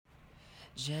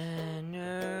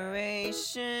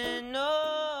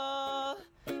Generational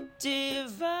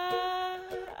divide.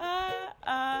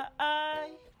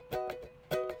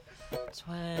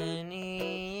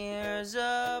 20 years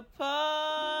apart.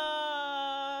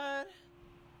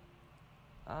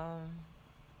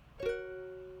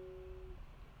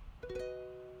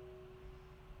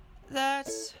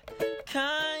 That's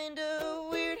kind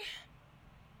of weird.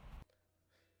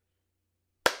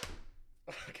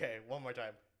 Okay, one more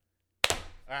time. All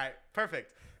right,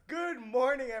 perfect. Good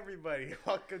morning, everybody.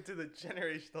 Welcome to the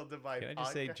Generational Divide Can I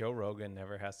just say Joe Rogan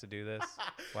never has to do this?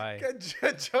 Why?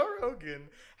 Joe Rogan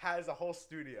has a whole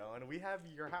studio, and we have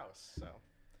your house. So,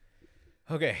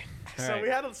 Okay. we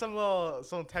had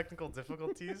some technical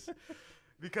difficulties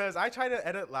because I tried to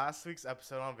edit last week's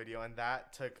episode on video, and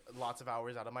that took lots of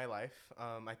hours out of my life.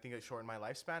 I think it shortened my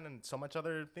lifespan and so much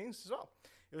other things as well.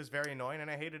 It was very annoying, and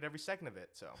I hated every second of it.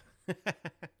 So,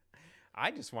 I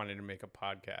just wanted to make a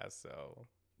podcast, so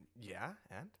yeah,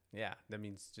 and yeah, that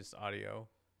means just audio.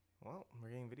 well, we're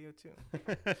getting video too.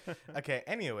 Okay.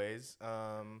 Anyways,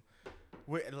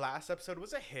 last episode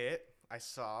was a hit. I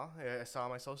saw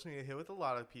my social media hit with a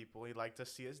lot of people. He liked to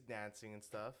see us dancing and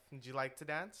stuff. Did you like to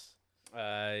dance?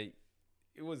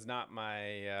 It was not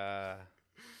my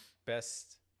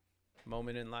best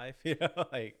moment in life,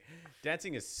 like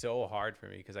dancing is so hard for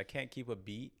me because I can't keep a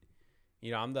beat.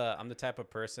 I'm the type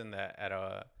of person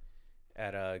that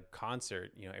at a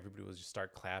concert, everybody will just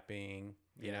start clapping,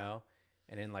 you know,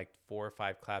 and then like 4 or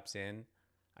 5 claps in,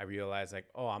 I realize like,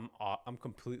 oh, I'm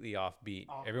completely off beat.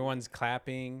 Everyone's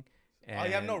clapping. And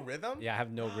you have no rhythm? Yeah, I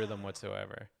have no rhythm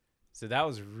whatsoever. So that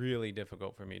was really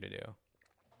difficult for me to do.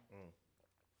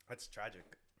 That's tragic.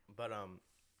 But I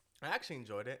actually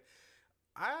enjoyed it.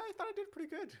 I thought I did pretty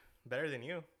good. Better than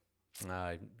you.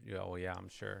 Yeah, I'm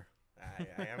sure. I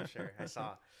am sure. I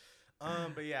saw.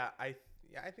 But yeah, I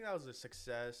think that was a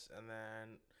success. And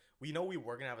then we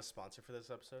were gonna have a sponsor for this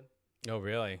episode. Oh,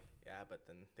 really? Yeah, but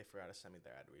then they forgot to send me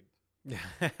their ad read.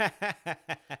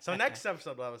 So next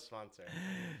episode we'll have a sponsor.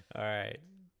 All right.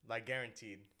 Like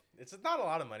guaranteed. It's not a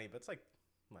lot of money, but it's like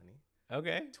money.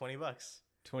 Okay. $20.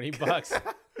 $20.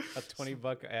 A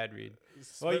 $20 ad read.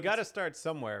 Well, you got to start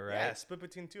somewhere, right? Yeah, split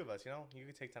between 2 of us. You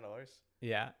could take $10.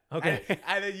 Yeah. Okay.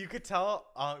 And then you could tell.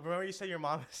 Remember, you said your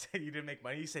mom said you didn't make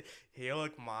money. You said, "Hey,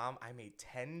 look, mom, I made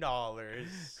 $10."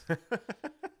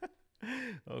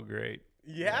 Oh, great.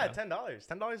 Yeah, $10.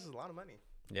 $10 is a lot of money.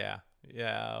 Yeah.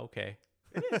 Yeah. Okay.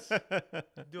 It is.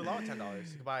 Do a lot with $10. You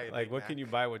can buy like, what can you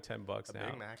buy with $10 now? A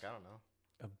Big Mac. I don't know.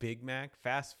 A Big Mac,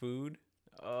 fast food.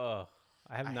 Oh,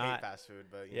 I hate fast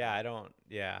food, but I don't.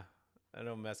 Yeah, I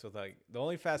don't mess with like the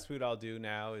only fast food I'll do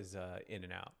now is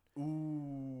In-N-Out.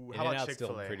 Ooh, how about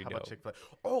Chick-fil-A?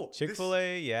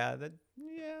 Chick-fil-A, yeah.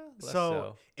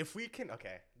 So if we can,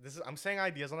 I'm saying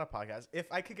ideas on a podcast. If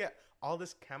I could get all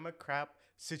this camera crap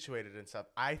situated and stuff,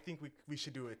 I think we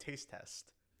should do a taste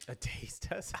test. A taste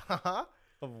test?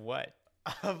 Of what?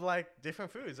 Of like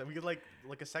different foods, and we could like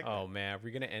a segment. Oh man, are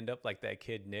we gonna end up like that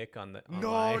kid Nick on the?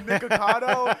 No, Nick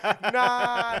Ocado.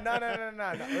 Nah.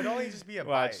 It would only just be a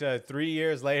Watch. bite. 3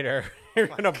 years later, you're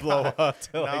gonna blow up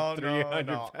to like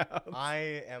 300 pounds.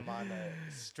 I am on a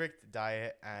strict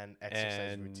diet and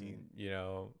exercise routine.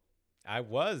 I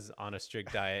was on a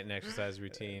strict diet and exercise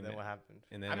routine. Then what happened?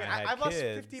 And then I've lost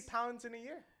 50 pounds in a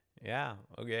year. Yeah.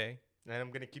 Okay. And I'm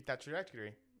gonna keep that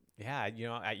trajectory. Yeah,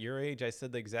 at your age, I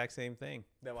said the exact same thing.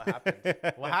 Then what happened?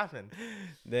 What happened?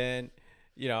 Then,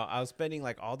 I was spending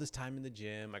like all this time in the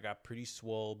gym. I got pretty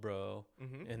swole, bro.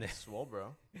 Mm-hmm. And then swole,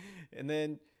 bro. And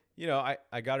then,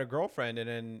 I got a girlfriend, and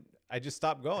then I just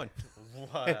stopped going.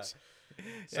 What?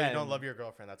 So you don't love your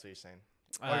girlfriend? That's what you're saying?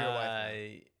 Or your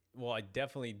wife? Well, I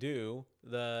definitely do.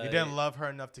 You didn't love her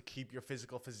enough to keep your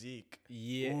physical physique.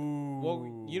 Yeah. Ooh.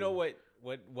 Well, you know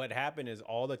what happened is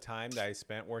all the time that I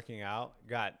spent working out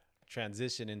got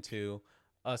transitioned into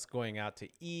us going out to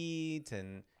eat,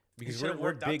 and because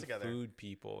we're big food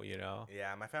people, Yeah,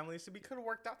 my family we could have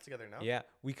worked out together. No. Yeah,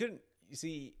 we couldn't. You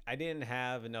see, I didn't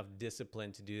have enough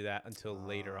discipline to do that until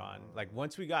later on. Like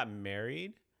once we got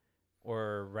married,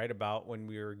 or right about when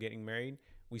we were getting married,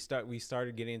 we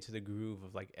started getting into the groove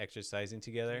of like exercising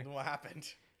together. What happened?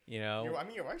 Your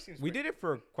wife seems. We did it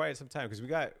for quite some time because we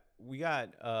got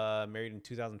married in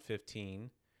 2015,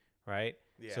 right?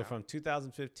 Yeah. So from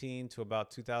 2015 to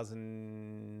about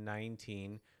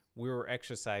 2019, we were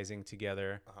exercising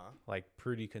together like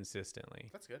pretty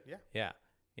consistently. That's good. Yeah. Yeah.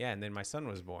 Yeah. And then my son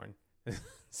was born.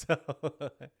 So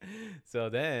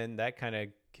then that kind of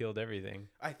killed everything.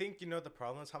 I think the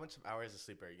problem is how much hours of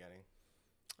sleep are you getting?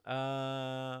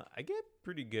 I get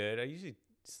pretty good. I usually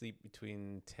sleep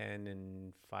between 10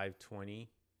 and 5:20.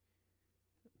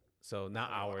 So not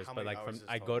How many- hours, how but many like hours from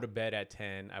is I go total? to bed at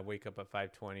 10, I wake up at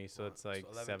 5:20, so it's like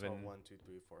 11, 7. 12, 1, 2,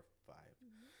 3, 4, 5.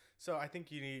 So I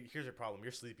think you need. Here's your problem.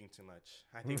 You're sleeping too much.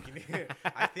 I think you need.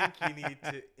 I think you need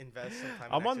to invest some time.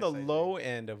 I'm in on the exercising. low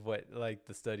end of what like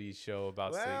the studies show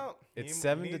about Well, sleep. It's you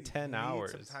 7 to need- 10 you need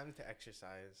hours. some time to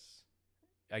exercise.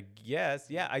 I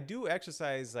guess. Yeah, I do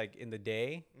exercise like in the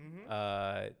day.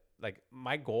 Mm-hmm. Like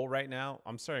my goal right now,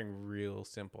 I'm starting real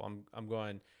simple. I'm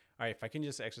going, all right, if I can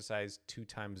just exercise 2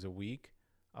 times a week,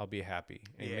 I'll be happy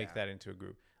and make Yeah. that into a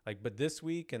group. Like, but this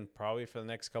week and probably for the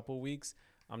next couple of weeks,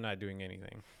 I'm not doing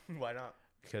anything Why not?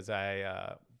 because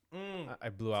I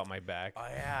blew out my back. Oh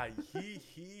yeah,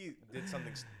 he did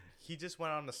something. He just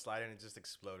went on the slide and it just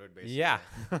exploded. Basically. Yeah.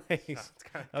 It's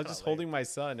kinda I was just lame. holding my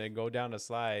son and go down a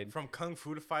slide. From Kung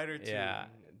Fu Fighter to Yeah.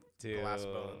 To glass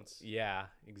bones. Yeah,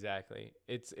 exactly.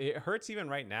 It hurts even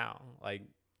right now. Like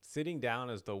sitting down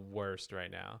is the worst right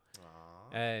now.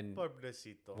 Aw, And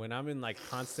pobrecito. when I'm in like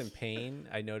constant pain,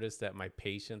 I notice that my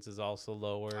patience is also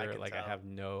lower. I can Like tell. I have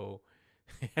no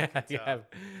tell.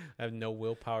 I have no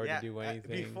willpower to do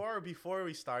anything. Before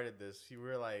we started this, you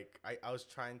were like, I was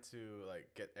trying to like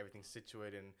get everything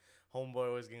situated, and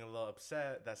homeboy was getting a little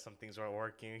upset that some things weren't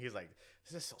working. He's like,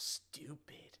 "This is so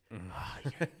stupid. Ah,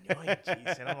 you're annoying,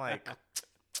 jeez." And I'm like,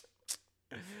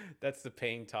 That's the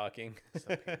pain talking.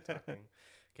 "Stop pain talking."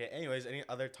 Okay. Anyways, any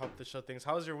other top of the show things?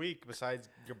 How was your week besides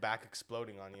your back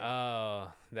exploding on you?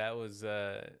 Oh, that was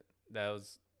that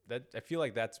I feel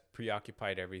like that's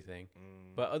preoccupied everything.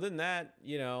 But other than that,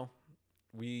 you know,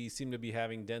 we seem to be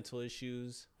having dental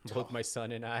issues, both my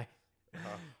son and I.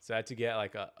 So I had to get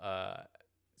like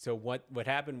so what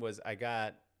happened was I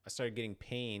started getting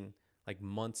pain like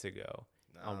months ago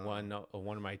on one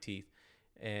of my teeth.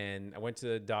 And I went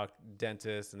to the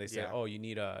dentist and they said, Yeah. "Oh, you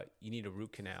need a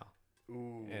root canal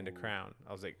Ooh. and a crown."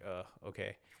 I was like,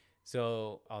 okay."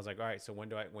 So I was like, "All right, so when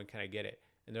can I get it?"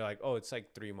 And they're like, "Oh, it's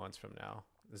like 3 months from now.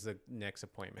 This is the next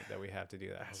appointment that we have to do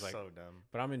that." I That's was like, so dumb.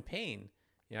 "But I'm in pain.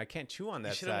 You know, I can't chew on You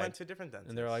that should have side." went to a different dentist.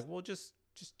 And they're like, "Well, just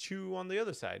chew on the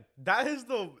other side." that is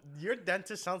your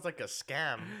dentist sounds like a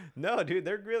scam. No, dude,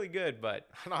 they're really good, but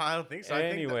No, I don't think so.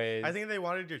 Anyways. I think they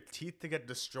wanted your teeth to get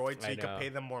destroyed so I you could know. pay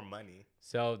them more money.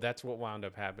 so that's what wound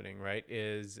up happening, right?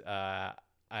 Is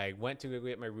I went to go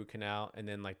get my root canal, and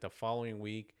then like the following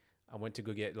week, I went to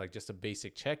go get like just a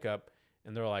basic checkup,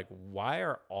 and they're like, "Why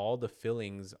are all the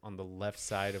fillings on the left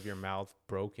side of your mouth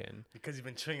broken?" Because you've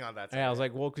been chewing on that. And I was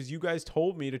like, "Well, because you guys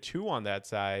told me to chew on that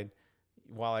side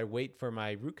while I wait for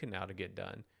my root canal to get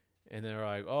done." And they're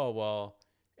like, "Oh, well,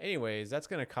 anyways, that's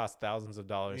going to cost thousands of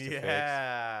dollars to fix."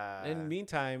 yeah. In the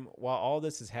meantime, while all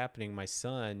this is happening, my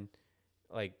son,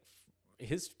 like,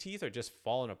 his teeth are just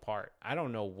falling apart. I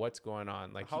don't know what's going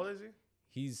on. Like, How old is he?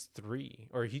 he's 3,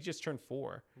 or he just turned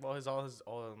 4. Well, all his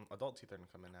adult teeth are gonna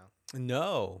come in now.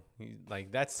 No,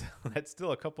 like that's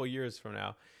still a couple years from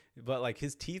now. But like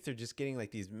his teeth are just getting like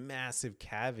these massive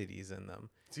cavities in them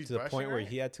Is he to the point brushing where right?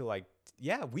 he had to like,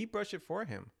 yeah, we brush it for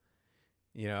him.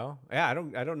 You know, yeah, I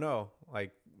don't know.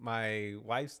 Like my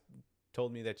wife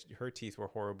told me that her teeth were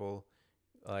horrible,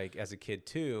 like as a kid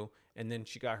too, and then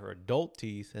she got her adult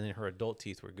teeth, and then her adult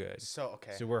teeth were good. So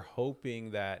okay. So we're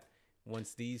hoping that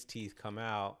once these teeth come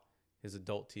out, his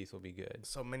adult teeth will be good.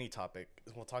 So mini topic.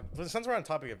 We'll talk. Since we're on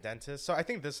topic of dentists, so I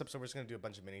think this episode we're just gonna do a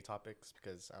bunch of mini topics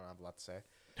because I don't have a lot to say.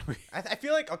 I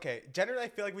feel like generally I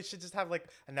feel like we should just have like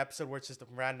an episode where it's just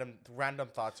random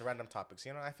thoughts or random topics.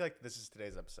 You know, I feel like this is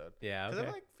today's episode. Yeah, Because okay.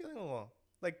 I'm like feeling a little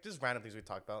like just random things we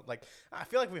talk about. Like I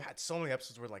feel like we've had so many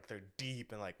episodes where like they're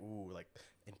deep and like like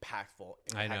impactful.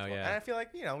 I know, yeah. And I feel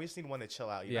like we just need one to chill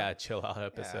out. You Yeah, know? chill out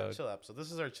episode. Yeah, chill episode.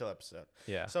 This is our chill episode.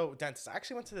 Yeah. So dentist. I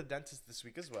actually went to the dentist this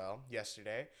week as well,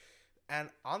 yesterday. And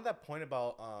on that point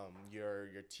about your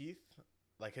teeth,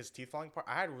 like his teeth falling apart,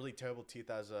 I had really terrible teeth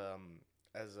as a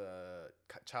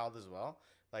child as well.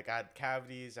 Like I had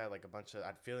cavities, I had like I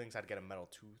had feelings. I'd get a metal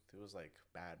tooth. It was like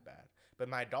bad. But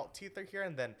my adult teeth are here,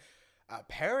 and then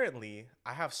apparently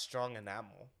I have strong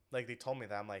enamel. Like they told me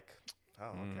that. I'm like, oh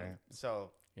okay.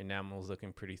 So Your enamel's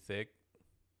looking pretty thick.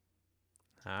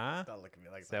 Huh? don't look at me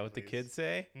like Is that what the please. kids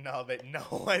say? No, no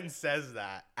one says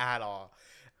that at all.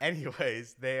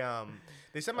 Anyways, they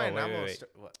said my Oh, wait, enamel. wait.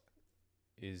 What?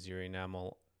 Is your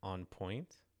enamel on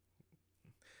point?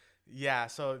 Yeah,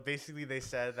 so basically they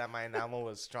said that my enamel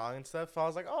was strong and stuff. So I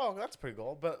was like, oh, that's pretty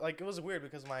cool. But like it was weird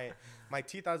because my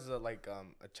teeth as a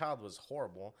child was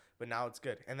horrible, but now it's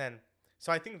good. And then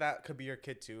so I think that could be your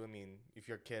kid too. I mean, if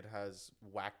your kid has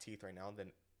whack teeth right now,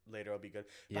 then later it'll be good.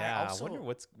 But Yeah, also, I wonder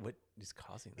what is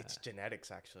causing that. it's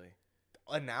genetics actually.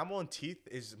 Enamel and teeth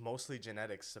is mostly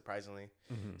genetics, surprisingly.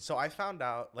 Mhm. So I found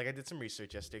out, like I did some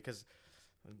research yesterday because,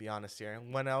 to be honest here,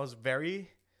 when I was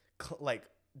very like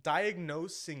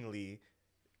diagnosingly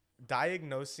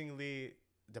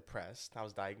depressed. I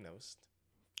was diagnosed.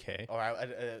 Okay. Or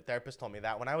a therapist told me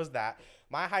that when I was that,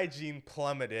 my hygiene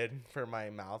plummeted for my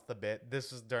mouth a bit.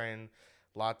 This was during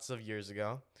lots of years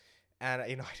ago. And,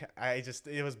 you know, I just,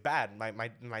 it was bad.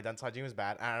 My dental hygiene was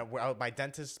bad. And my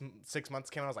dentist 6 months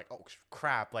came and I was like, oh,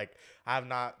 crap. Like, I have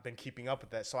not been keeping up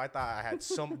with it. So I thought I had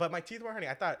but my teeth weren't hurting.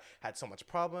 I thought I had so much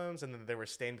problems. And then they were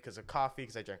stained because of coffee,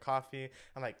 because I drank coffee.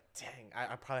 I'm like, dang,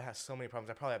 I probably have so many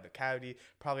problems. I probably have the cavity,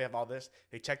 probably have all this.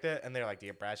 They checked it and they're like, do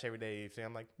you brush every day?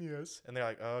 I'm like, yes. And they're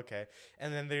like, oh, okay.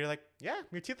 And then they're like, yeah,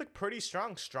 your teeth look pretty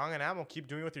strong enamel. Keep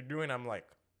doing what you're doing. I'm like,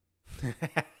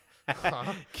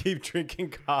 huh? Keep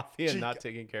drinking coffee and not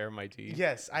taking care of my teeth.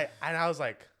 Yes, I was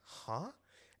like, huh?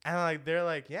 And like they're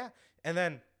like, yeah. And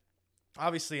then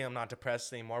obviously I'm not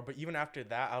depressed anymore, but even after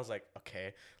that I was like,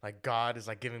 okay, like God is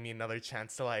like giving me another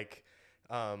chance to like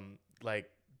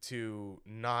to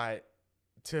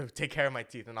take care of my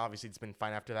teeth. And obviously it's been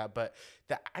fine after that, but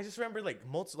that I just remember like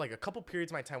a couple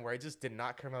periods of my time where I just did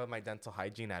not care about my dental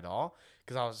hygiene at all,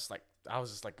 because I was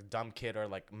just like a dumb kid or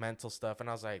like mental stuff. And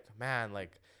I was like, man,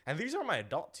 like, and these are my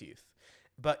adult teeth,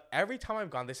 but every time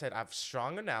I've gone, they said I have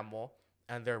strong enamel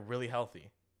and they're really healthy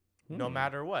no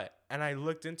matter what. And I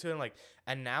looked into it, and like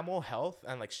enamel health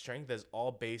and like strength is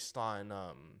all based on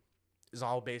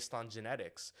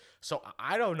genetics. So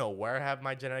I don't know where I have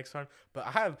my genetics from, but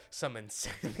I have some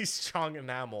insanely strong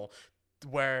enamel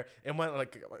where it went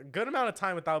like a good amount of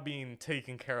time without being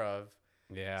taken care of.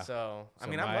 Yeah. So I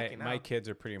mean, I'm lucky now. My kids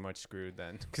are pretty much screwed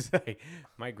then, because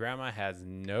my grandma has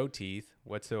no teeth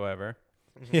whatsoever.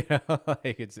 Mm-hmm. You know,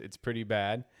 like it's pretty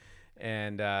bad,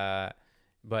 and yeah,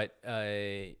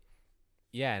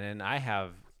 and then I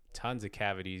have tons of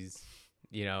cavities.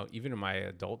 You know, even in my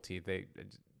adult teeth, they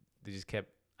just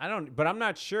kept. But I'm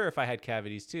not sure if I had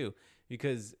cavities too,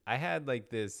 because I had like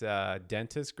this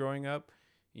dentist growing up.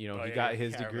 You know, he got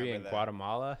his degree in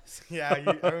Guatemala. So. Yeah, I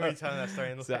remember you telling that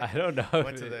story. So I don't know.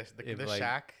 Went to the like,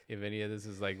 shack. If any of this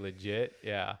is like legit,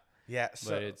 yeah. Yeah, so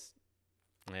But it's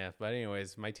But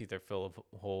anyways, my teeth are full of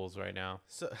holes right now.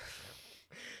 So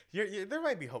there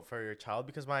might be hope for your child,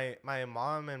 because my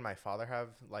mom and my father have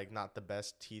like not the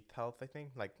best teeth health. I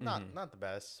think like not the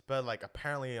best, but like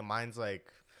apparently mine's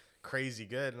like crazy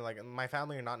good. And like my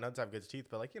family are not known to have good teeth,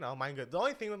 but like, you know, mine good. The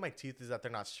only thing with my teeth is that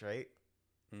they're not straight.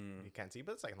 You can't see,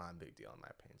 but it's like not a big deal in my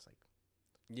opinion. It's like,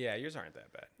 yeah, yours aren't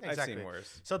that bad. Exactly. I've seen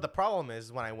worse. So the problem is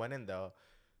when I went in though,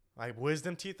 my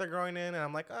wisdom teeth are growing in, and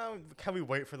I'm like, oh, can we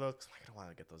wait for those? 'Cause I don't want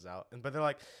to get those out. But they're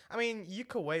like, I mean, you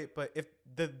could wait, but if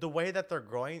the way that they're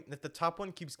growing, if the top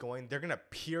one keeps going, they're gonna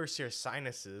pierce your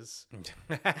sinuses.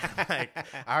 Like,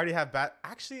 I already have bad.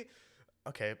 Actually,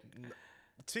 okay.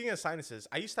 Speaking of sinuses,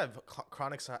 I used to have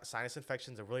chronic sinus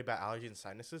infections and really bad allergies and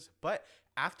sinuses. But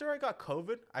after I got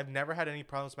COVID, I've never had any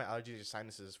problems with my allergies or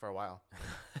sinuses for a while.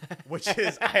 Which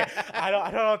is, I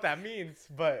don't know what that means,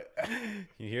 but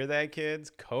you hear that,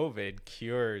 kids? COVID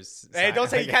cures. Hey, don't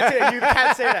say, you can't say that. You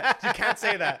can't say that. You can't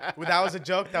say that. Well, that was a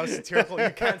joke. That was satirical.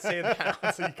 You can't say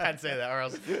that. So you can't say that, or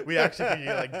else we actually could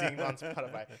get like dinged on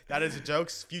Spotify. That is a joke.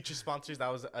 Future sponsors,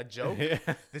 that was a joke. Yeah.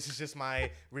 This is just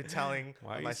my retelling.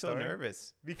 Why of are my you so story.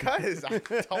 nervous? Because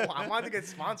I want to get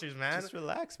sponsors, man. Just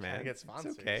relax, man. I get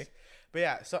sponsors. It's okay. But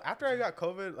yeah, so after I got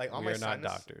COVID, like all my sinus. We're not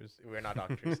doctors. We're not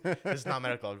doctors. This is not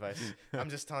medical advice. I'm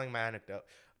just telling my anecdote.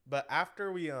 But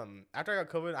after I got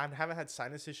COVID, I haven't had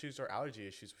sinus issues or allergy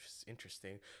issues, which is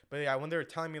interesting. But yeah, when they were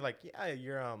telling me like, yeah, if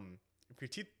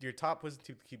your top wisdom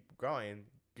teeth keep growing,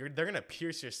 they're gonna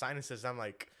pierce your sinuses. I'm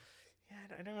like, yeah,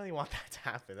 I don't really want that to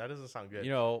happen. That doesn't sound good.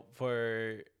 You know,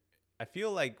 I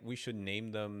feel like we should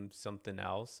name them something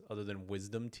else other than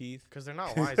wisdom teeth. Because they're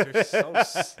not wise. They're so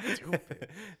stupid.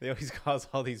 They always cause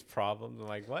all these problems. I'm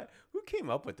like, what? Who came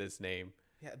up with this name?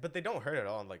 Yeah, but they don't hurt at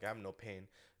all. Like, I have no pain.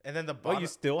 And then the bottom. Oh, you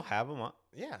still have them on?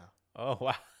 Yeah. Oh,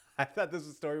 wow. I thought this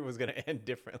story was going to end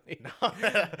differently. No.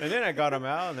 And then I got them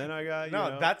out, and then I got,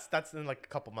 No, that's in like a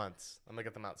couple months. I'm going to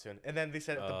get them out soon. And then they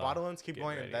said if the bottom ones keep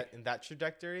going in that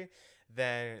trajectory,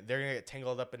 then they're going to get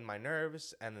tangled up in my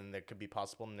nerves, and then there could be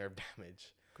possible nerve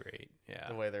damage. Great. Yeah.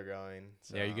 The way they're going.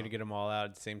 So. Yeah, you're going to get them all out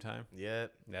at the same time?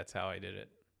 Yep. That's how I did it.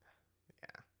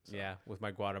 Yeah. So. Yeah, with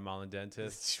my Guatemalan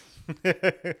dentist. Man,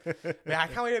 I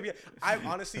can't wait to be. I'm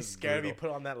honestly scared to be put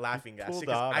on that laughing gas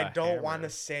because I don't want to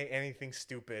say anything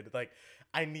stupid. Like,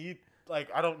 I need, like,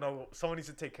 I don't know. Someone needs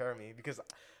to take care of me because.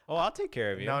 Oh, I'll take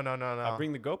care of you. No. I'll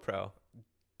bring the GoPro.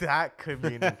 That could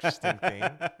be an interesting thing.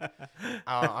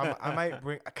 I might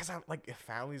bring, because I'm like, if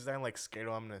family's there, I'm like scared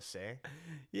what I'm gonna say.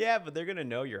 Yeah, but they're gonna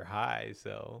know you're high,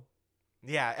 so.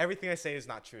 Yeah, everything I say is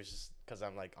not true. It's just because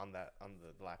I'm like on the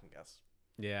laughing gas.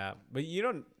 Yeah, but I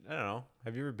don't know.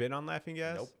 Have you ever been on laughing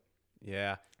gas? Nope.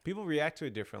 Yeah, people react to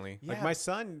it differently. Like Yeah. my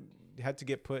son had to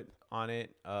get put on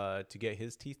it to get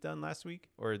his teeth done last week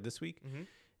or this week,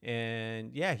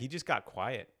 and yeah, he just got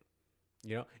quiet.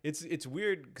 It's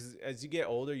weird because as you get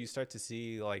older, you start to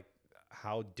see like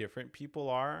how different people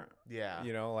are. Yeah.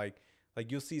 Like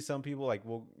you'll see some people like,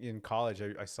 well, in college,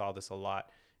 I saw this a lot.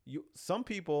 Some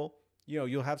people,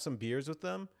 you'll have some beers with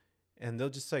them, and they'll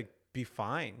just like be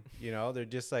fine. They're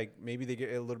just like, maybe they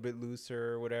get a little bit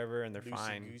looser or whatever, and they're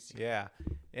fine. Loosey-goosey. Yeah.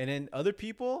 And then other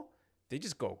people, they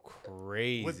just go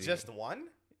crazy With just one?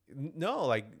 No,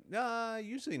 like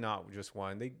usually not just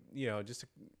one. They just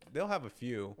they'll have a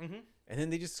few, and then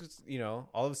they just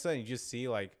all of a sudden you just see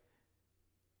like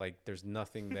there's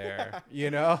nothing there.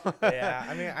 Yeah.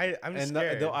 I mean, I'm and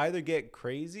scared. they'll either get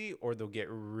crazy or they'll get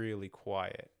really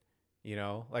quiet.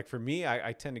 Like for me,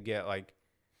 I tend to get like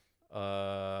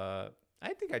I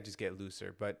think I just get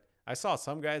looser, but I saw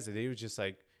some guys that they would just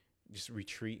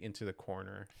retreat into the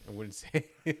corner and wouldn't say,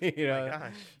 My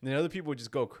gosh. And then other people would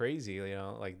just go crazy,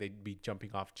 like they'd be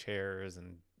jumping off chairs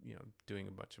and, doing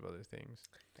a bunch of other things.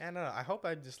 I don't know. I hope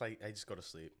I just go to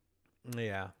sleep.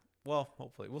 Yeah. Well,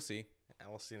 hopefully we'll see. And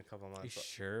we'll see in a couple of You months.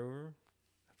 sure?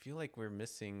 I feel like we're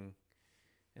missing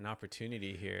an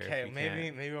opportunity here. Okay,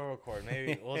 maybe we'll record.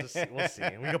 Maybe we'll see. We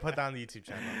can put that on the YouTube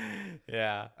channel.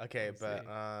 Yeah. Okay, We'll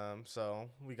but see. so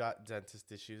we got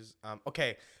dentist issues.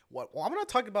 Okay, well, I'm gonna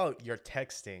talk about your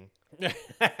texting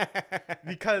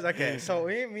because so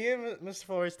me and Mr.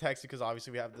 Flores text because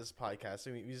obviously we have this podcast,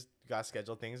 so we just got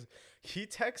scheduled things. He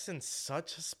texts in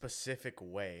such a specific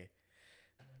way.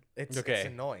 It's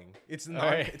annoying. It's not.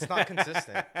 Right. It's not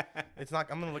consistent. It's not.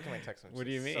 I'm gonna look at my text messages. What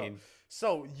do you mean?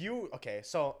 So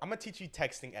I'm gonna teach you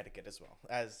texting etiquette as well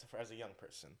as a young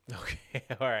person. Okay.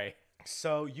 All right.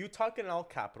 So you talk in all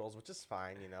capitals, which is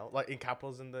fine, like in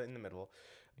capitals in the middle,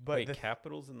 but Wait,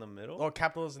 capitals in the middle? or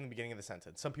capitals in the beginning of the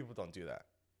sentence. Some people don't do that.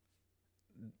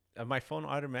 My phone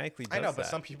automatically does I know, but that.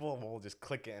 some people will just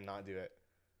click it and not do it.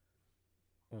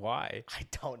 Why? I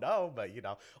don't know, but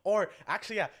or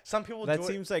actually, yeah, some people That do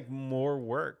seems like more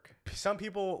work. it. Some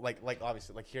people like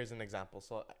obviously, like here's an example.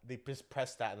 So they just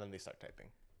press that and then they start typing.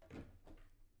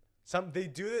 They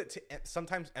do it to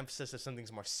sometimes emphasize if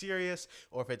something's more serious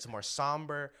or if it's more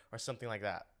somber or something like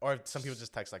that. Or some people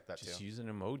just text like that Just too. use an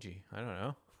emoji. I don't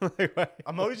know.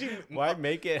 Emoji. Why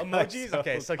make it Emojis? so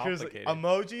Okay, so here's complicated?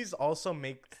 emojis also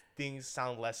make things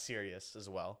sound less serious as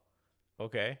well.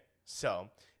 Okay. So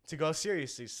to go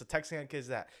seriously, so texting etiquette is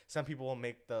that some people will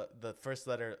make the first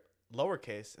letter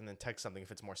lowercase and then text something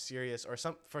if it's more serious, or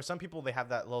for some people they have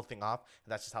that little thing off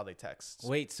and that's just how they text.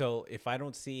 Wait, so if I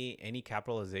don't see any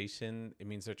capitalization, it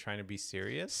means they're trying to be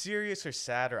serious? Serious or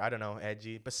sad or I don't know,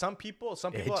 edgy. But some people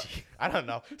Edgy. I don't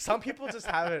know. Some people just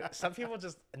have it. Some people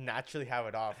just naturally have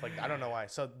it off. Like I don't know why.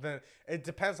 So then it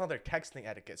depends on their texting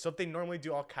etiquette. So if they normally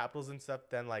do all capitals and stuff,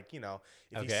 then if you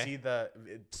Okay. see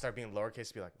it start being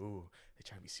lowercase, be like, ooh, they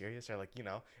trying to be serious, or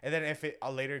and then if it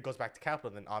later goes back to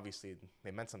capital, then obviously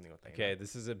they meant something with that. Okay,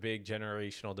 this is a big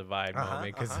generational divide Uh-huh,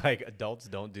 moment because uh-huh. like adults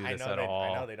don't do this at all.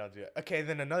 I know they don't do it. Okay,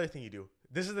 then another thing you do.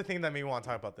 This is the thing that made me want to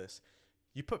talk about this.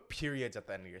 You put periods at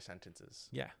the end of your sentences.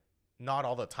 Yeah. Not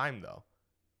all the time though.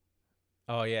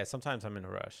 Oh yeah, sometimes I'm in a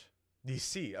rush. Do you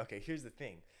see? Okay, here's the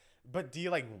thing. But do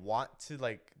you want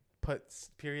to put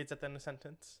periods at the end of a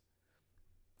sentence?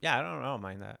 Yeah, I don't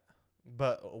mind that.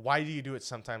 But why do you do it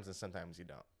sometimes and sometimes you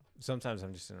don't? Sometimes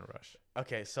I'm just in a rush.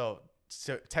 Okay, so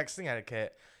texting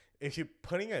etiquette, if you're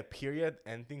putting a period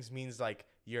and things means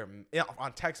you're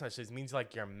on text messages means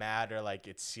you're mad or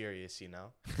it's serious,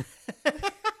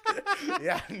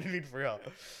 Yeah, dude, for real.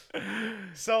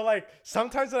 So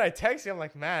sometimes when I text you, I'm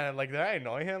like, man, did I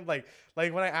annoy him? Like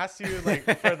when I asked you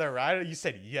for the ride, you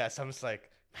said yes. I'm just like,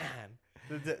 man.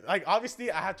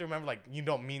 Obviously I have to remember you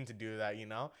don't mean to do that,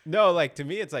 No, to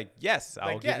me it's yes,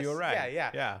 I'll give you a yes, ride.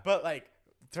 yeah. But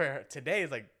for today,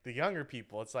 the younger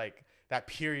people, it's that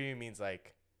period means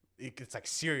it's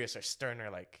serious or stern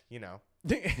or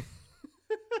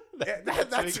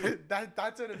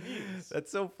that's what it means.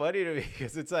 That's so funny to me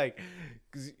because it's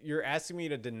because you're asking me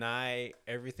to deny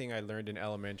everything I learned in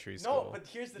elementary school. No, but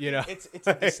here's the thing. It's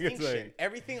a It's distinction.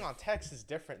 Everything on text is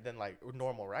different than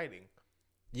normal writing.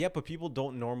 Yeah, but people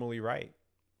don't normally write.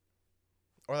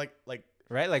 Or right?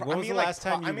 When was the last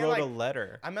time you wrote a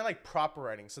letter? I meant proper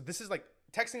writing. So this is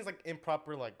texting is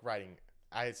improper writing,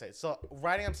 I'd say. So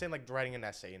writing, I'm saying writing an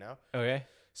essay, Okay.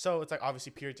 So it's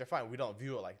obviously periods are fine. We don't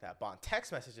view it like that. But on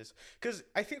text messages, because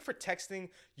I think for texting,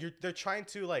 they're trying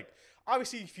to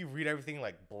obviously if you read everything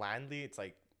blandly,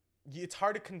 it's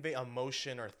hard to convey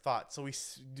emotion or thought. So we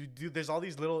do there's all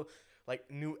these little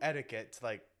new etiquette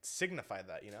to signify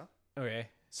that, you know. Okay.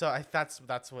 So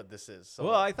that's what this is. So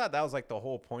Well, I thought that was like the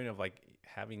whole point of like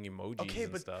having emojis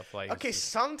and stuff. Like, okay,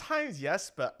 sometimes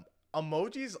yes, but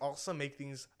emojis also make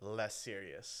things less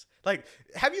serious. Like,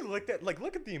 have you look at the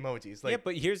emojis? Like, yeah,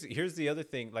 but here's the other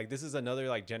thing. Like, this is another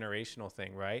like generational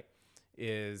thing, right?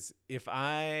 Is if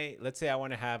let's say I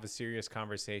want to have a serious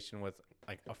conversation with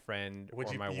like a friend or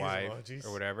my wife emojis?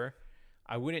 or whatever,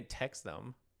 I wouldn't text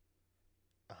them.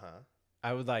 Uh-huh.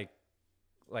 I would like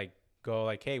go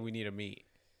like, hey, we need to meet.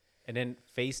 And then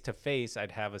face to face,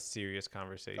 I'd have a serious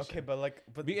conversation. Okay, but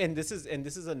and this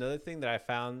is another thing that I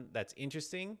found that's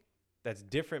interesting, that's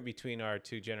different between our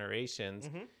two generations,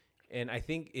 and I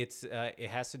think it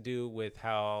has to do with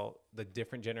how the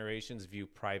different generations view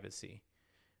privacy,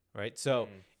 right? So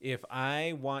if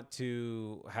I want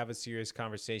to have a serious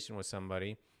conversation with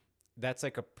somebody, that's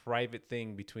like a private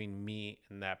thing between me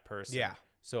and that person. Yeah.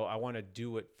 So I want to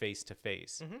do it face to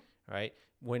face, right?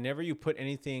 Whenever you put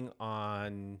anything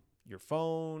on your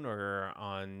phone or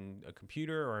on a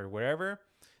computer or whatever,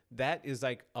 that is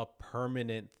like a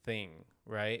permanent thing,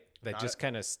 right? That just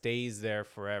kind of stays there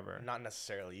forever. Not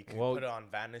necessarily. You can put it on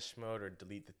vanish mode or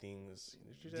delete the things.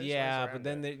 Yeah, but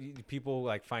then people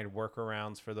like find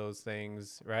workarounds for those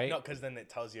things, right? No, because then it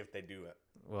tells you if they do it.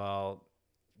 Well,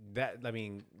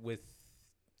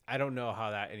 I don't know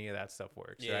how any of that stuff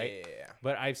works, right? Yeah.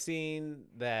 But I've seen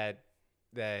that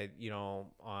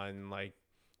on like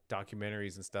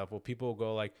documentaries and stuff, well, people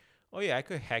go like, oh yeah, I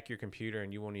could hack your computer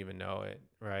and you won't even know it,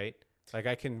 right? Like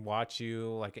I can watch you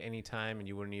like anytime and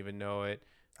you wouldn't even know it.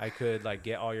 I could like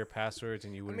get all your passwords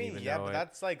and you wouldn't even know it. But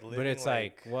that's like living. But it's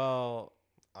like well,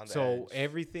 on the so edge.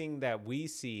 everything that we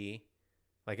see,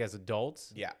 like as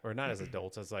adults, or not as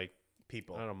adults, as like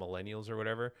people, I don't know, millennials or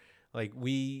whatever, like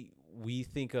we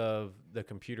think of the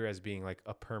computer as being like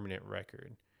a permanent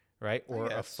record. Right? Or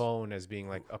a phone as being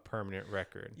like a permanent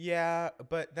record. Yeah,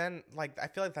 but then like I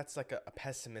feel like that's like a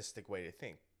pessimistic way to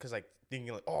think, because like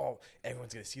thinking like, oh,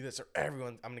 everyone's gonna see this or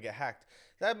I'm gonna get hacked.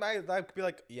 That could be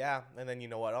like, yeah, and then you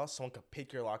know what else? Someone could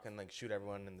pick your lock and like shoot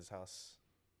everyone in this house.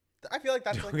 I feel like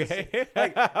that's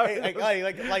like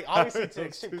like obviously it's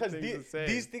extreme, because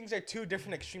these things are two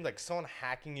different extremes. Like someone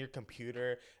hacking your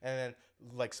computer and then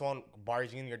like someone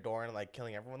barging in your door and like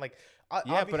killing everyone. Like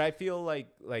but I feel like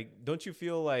don't you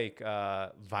feel like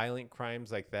violent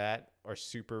crimes like that are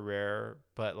super rare,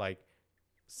 but like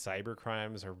cyber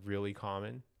crimes are really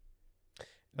common?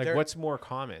 Like what's more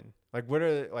common? Like what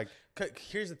are like?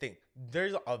 Here's the thing.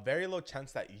 There's a very low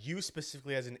chance that you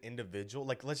specifically as an individual,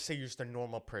 like let's say you're just a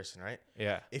normal person, right?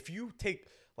 Yeah. If you take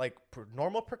like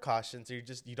normal precautions, or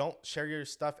you don't share your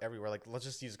stuff everywhere, like let's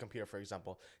just use a computer for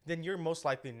example, then you're most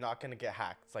likely not going to get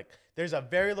hacked. It's like there's a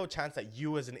very low chance that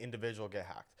you as an individual get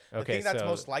hacked. The thing that's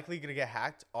most likely going to get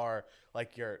hacked are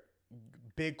like your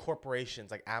big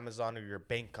corporations like Amazon or your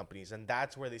bank companies, and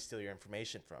that's where they steal your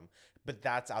information from. But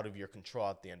that's out of your control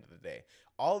at the end of the day.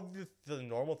 All the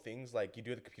normal things like you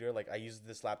do with the computer, like I use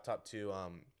this laptop to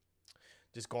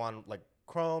just go on like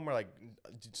Chrome or like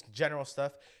just general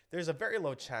stuff. There's a very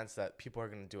low chance that people are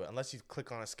going to do it unless you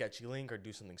click on a sketchy link or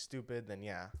do something stupid. Then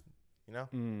yeah, you know.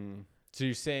 So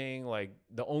you're saying like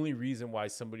the only reason why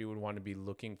somebody would want to be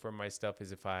looking for my stuff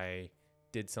is if I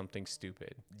did something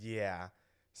stupid. Yeah.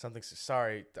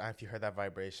 Sorry if you heard that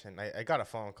vibration. I got a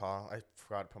phone call. I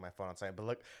forgot to put my phone on silent. But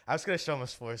look, I was gonna show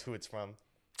Miss Flores who it's from.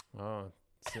 Oh,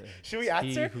 should we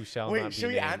answer? Wait, should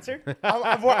we answer?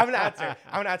 I'm gonna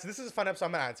answer. This is a fun episode.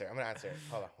 I'm gonna answer.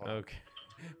 Hold on. Okay,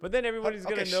 but then everybody's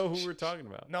gonna know who we're talking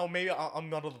about. No, maybe I'll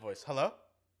muddle the voice. Hello. What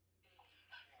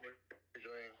are you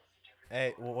doing?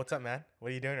 Hey, what's up, man?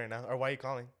 What are you doing right now? Or why are you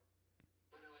calling?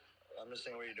 I'm just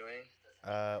saying, what are you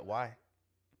doing? Why?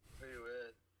 Who are you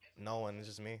with? No one. It's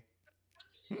just me.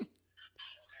 I hate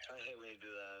when you do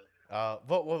that.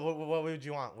 What would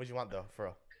you want? What would you want though, for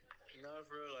real? No,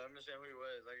 for real. I'm just saying who you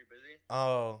with. Like, you busy?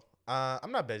 Oh,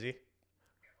 I'm not busy.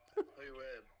 Who you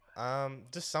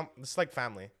with? Just like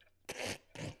family.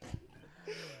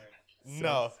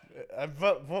 No,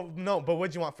 but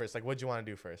what'd you want first? Like, what'd you want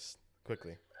to do first?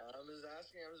 Quickly. I'm just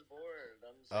asking. I'm just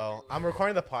bored. I'm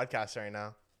recording the podcast right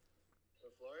now.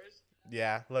 With Flores?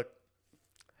 Yeah, look.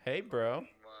 Hey, bro. Oh my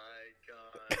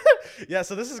god. Yeah,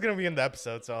 so this is gonna be in the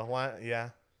episode. So why? Yeah.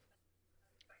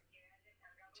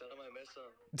 Tell him I miss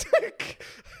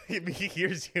him. He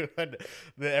hears you, and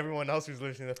everyone else who's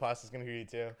listening to the podcast is gonna hear you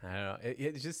too. I don't know.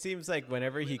 It just seems like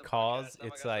whenever he calls,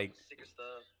 it's like secret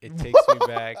stuff. it takes me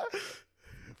back.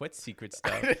 What secret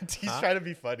stuff? He's trying to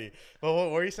be funny. Well,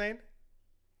 what were you saying?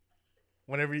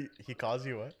 Whenever he calls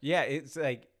you, what? Yeah, it's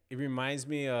like it reminds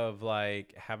me of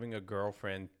like having a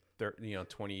girlfriend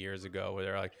 20 years ago, where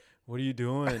they're like, "What are you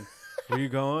doing? Where are you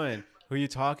going? who are you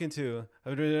talking to?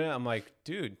 I'm like,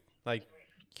 dude, like,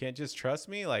 you can't just trust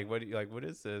me. Like, what? What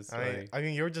is this? I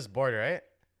mean, you were just bored, right?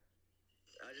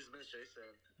 I just missed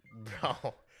Jason.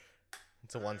 Bro,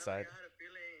 it's a one side. I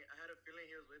had a feeling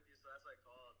he was with you, so that's why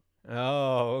I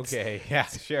called. Oh, okay. Yeah,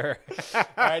 sure. All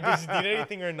right, did you need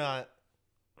anything or not?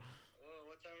 Well,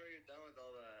 what time are you done with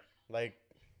all that? Like,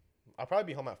 I'll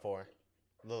probably be home at 4,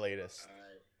 the latest.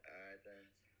 Alright then.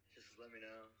 Just let me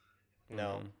know.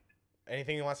 No.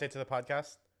 Anything you want to say to the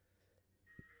podcast?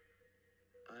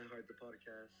 I heard the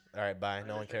podcast. All right, bye.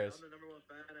 No one cares. I'm the number one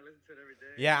fan. I listen to it every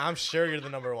day. Yeah, I'm sure you're the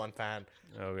number 1 fan.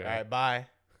 Okay. All right, bye.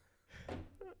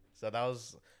 So that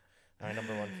was our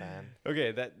number 1 fan.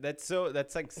 Okay,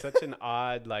 that's like such an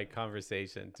odd like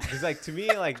conversation because like to me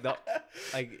like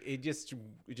it just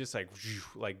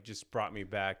just brought me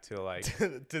back to like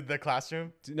To the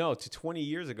classroom? to 20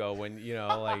 years ago when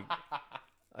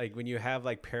like when you have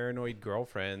like paranoid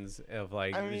girlfriends of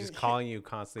like I mean, just calling you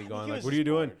constantly going he like was what are you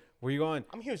just doing? bored. Where are you going?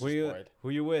 I mean, he was Where just you, bored. Who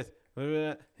are you with?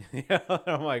 Yeah,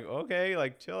 I'm like, okay,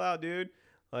 like chill out, dude.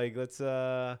 Like let's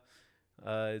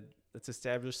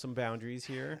establish some boundaries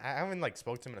here. I haven't like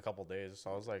spoke to him in a couple days,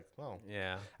 so I was like, well.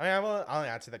 Yeah. I mean, I'll only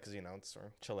answer that because it's a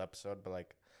chill episode, but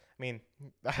like, I mean,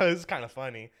 that was kind of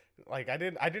funny. Like, I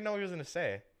didn't know what he was gonna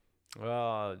say.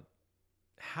 Well,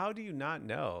 how do you not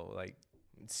know? Like,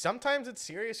 Sometimes it's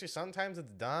serious, or sometimes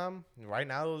it's dumb. Right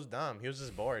now it was dumb. He was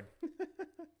just bored.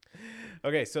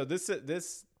 okay, so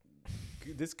this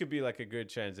could be like a good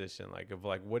transition, like of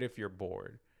like, what if you're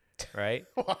bored, right?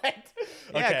 What?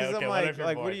 Yeah, because I'm what like, if you're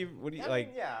what bored? do you I like?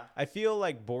 mean, yeah. I feel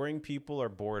like boring people are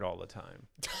bored all the time.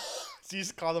 So you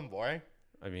just call them boring?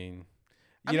 I mean,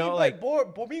 I you know, mean, like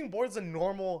being bored is a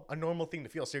normal thing to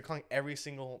feel. So you're calling every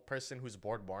single person who's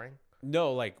bored boring?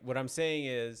 no, like what I'm saying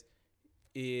is,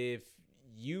 if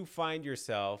you find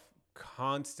yourself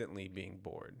constantly being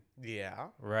bored, Yeah.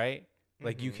 right?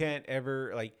 Like you Mhm. can't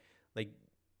ever like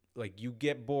you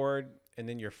get bored and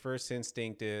then your first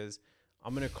instinct is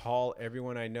I'm going to call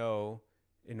everyone I know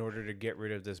in order to get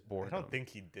rid of this I boredom. don't think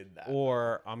he did that.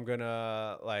 Or I'm going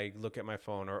to like look at my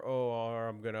phone or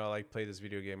I'm going to like play this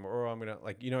video game or I'm going to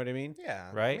like, you know what I mean? Yeah.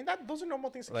 Right? I mean, those are normal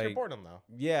things to cure Like- boredom, though.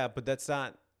 Yeah, but that's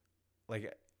not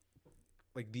like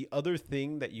the other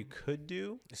thing that you could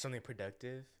do. Is something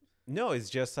productive? No, it's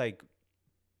just like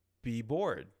be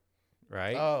bored,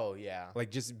 right? Oh, yeah.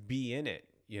 Like just be in it,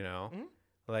 you know? Mhm.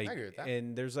 Like, I agree with that.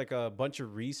 and there's like a bunch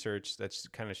of research that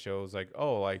kind of shows like,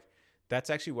 oh, like that's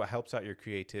actually what helps out your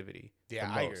creativity. Yeah,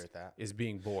 the I agree most, with that. is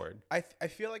being bored. I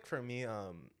feel like for me,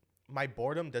 my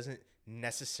boredom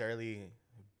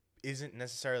isn't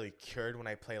necessarily cured when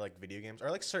I play like video games or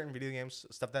like certain video games,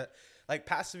 stuff that like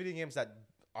passive video games that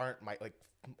aren't my like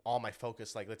all my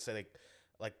focus. Like let's say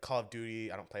like Call of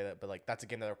Duty, I don't play that, but like that's a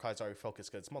game that requires all your focus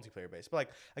because it's multiplayer based. But like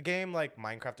a game like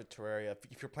Minecraft or Terraria,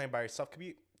 if you're playing by yourself, could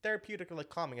be therapeutic or like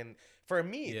calming. And for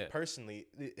me Yeah. personally,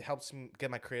 it helps me get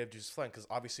my creative juices flowing because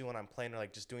obviously when I'm playing or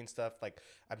like just doing stuff, like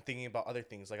I'm thinking about other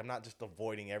things. Like I'm not just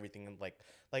avoiding everything and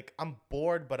like I'm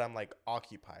bored, but I'm like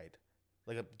occupied,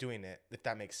 like I'm doing it. If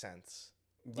that makes sense.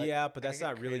 Like, yeah, but I that's get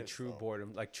not really creative true still.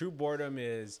 boredom. Like true boredom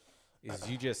is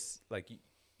you just like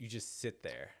you just sit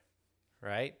there,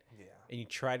 right? Yeah. And you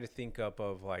try to think up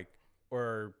of like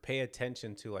or pay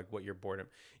attention to like what your boredom.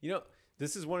 You know,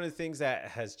 this is one of the things that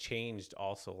has changed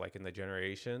also like in the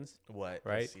generations, What?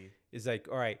 right? Let's see. Is like,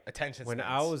 all right, Attention when spans.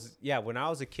 when I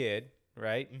was a kid,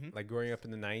 right? Mhm. Like growing up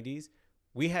in the 90s,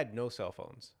 we had no cell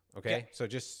phones. Okay.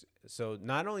 Yeah. So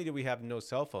not only did we have no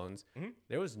cell phones, Mhm.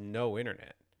 there was no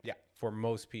internet. Yeah. For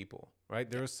most people, right?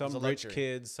 There was some a rich luxury.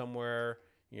 kids somewhere,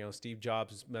 you know, Steve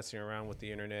Jobs was messing around with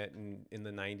the internet in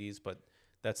the 90s, but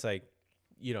that's like,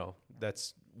 you know,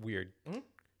 that's weird. Mhm.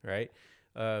 Right?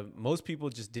 Most people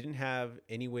just didn't have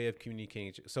any way of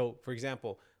communicating. So, for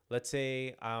example, let's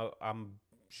say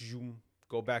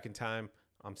go back in time.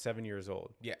 I'm 7 years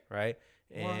old. Yeah. Right.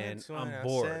 And Once when I'm I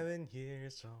was bored. 7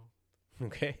 years old.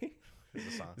 Okay. It's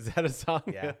a song. Is that a song?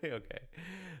 Yeah. Really?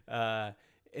 Okay.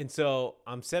 And so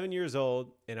I'm 7 years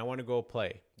old and I want to go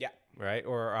play. Yeah. Right.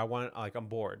 Or I'm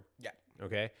bored. Yeah.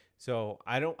 Okay. So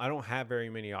I don't have very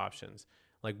many options.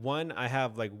 Like I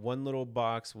have like one little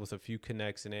box with a few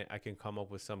connects in it. I can come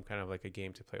up with some kind of like a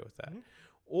game to play with that. Mhm.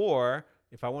 Or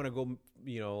if I want to go,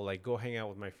 you know, like go hang out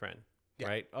with my friend, Yeah.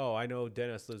 right? Oh, I know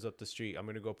Dennis lives up the street. I'm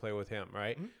going to go play with him,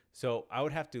 right? Mhm. So I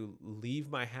would have to leave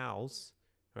my house,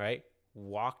 right?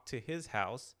 Walk to his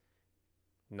house,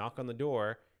 knock on the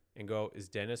door and go, is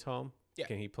Dennis home? Yeah.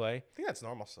 Can he play? I think that's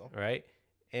normal still. Right.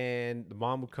 And the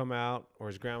mom would come out or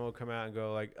his grandma would come out and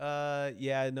go like,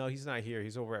 yeah, no, he's not here.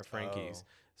 He's over at Frankie's.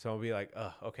 Oh. So I'll be like,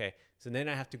 okay. So then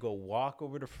I have to go walk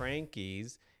over to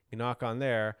Frankie's, You knock on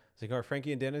there. It's like, are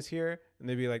Frankie and Dennis here? And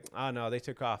they'd be like, oh, no, they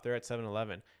took off. They're at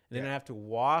 7-Eleven. And then I have to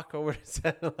walk over to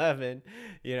 7-Eleven,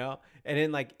 you know? And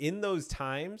then, like, in those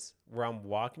times where I'm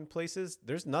walking places,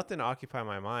 there's nothing to occupy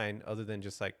my mind other than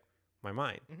just, like, my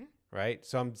mind, right?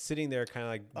 So I'm sitting there kind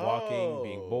of, like, walking,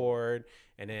 being bored.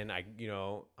 And then,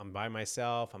 I'm by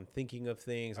myself. I'm thinking of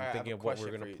things. I'm thinking of what we're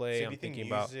going to play. So I'm thinking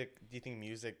about... Do you think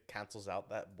music cancels out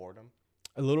that boredom?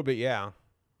 A little bit, yeah.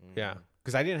 Yeah.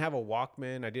 Because I didn't have a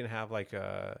Walkman. I didn't have like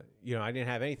I didn't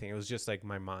have anything. It was just like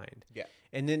my mind. Yeah.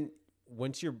 And then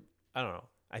once I don't know.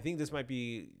 I think this might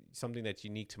be something that's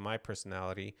unique to my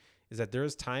personality is that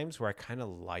there's times where I kind of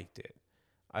liked it.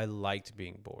 I liked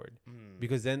being bored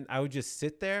because then I would just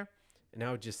sit there and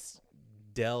I would just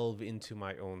delve into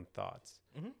my own thoughts.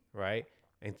 Right.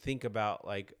 And think about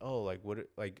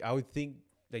I would think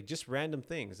like just random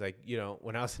things. Like,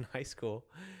 when I was in high school,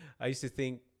 I used to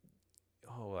think,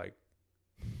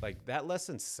 like that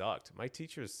lesson sucked. My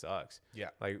teacher sucks. Yeah.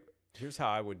 Like, here's how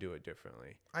I would do it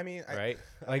differently. I mean, right?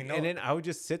 And then I would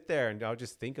just sit there and I would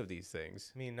just think of these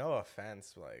things. I mean, no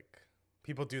offense, like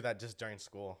people do that just during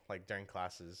school, like during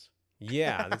classes.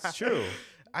 Yeah, that's true.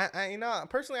 I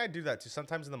personally I do that too.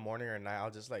 Sometimes in the morning or at night,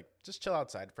 I'll just chill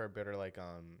outside for a bit, or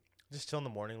just chill in the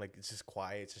morning. Like it's just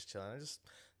quiet, it's just chilling. I just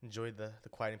enjoy the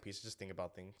quiet and peace. Just think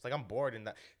about things. Like I'm bored in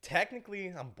that. Technically,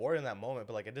 I'm bored in that moment,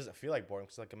 but like it doesn't feel like boring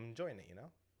because like I'm enjoying it.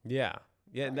 Yeah.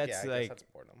 Yeah, and that's I guess that's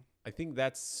boredom. I think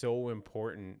that's so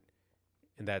important,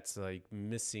 and that's like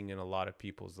missing in a lot of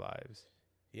people's lives.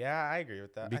 Yeah, I agree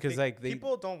with that. Because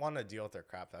people don't want to deal with their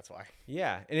crap. That's why.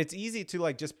 Yeah, and it's easy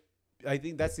to just. I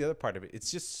think that's the other part of it. It's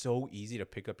just so easy to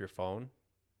pick up your phone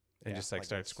and just start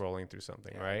scrolling through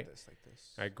something, right? Like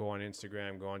this. Right, go on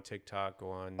Instagram, go on TikTok,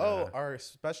 go on. Our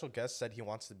special guest said he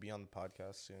wants to be on the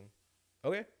podcast soon.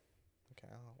 Okay,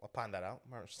 I'll find that out.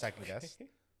 Our second guest.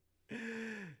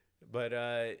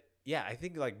 But yeah, I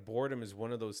think like boredom is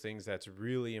one of those things that's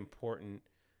really important.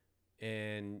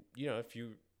 And if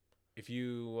you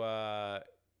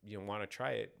want to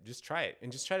try it, just try it,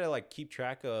 and just try to like keep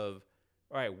track of.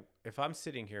 All right, if I'm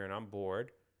sitting here and I'm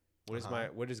bored,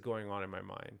 what is going on in my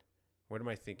mind? What am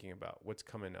I thinking about? What's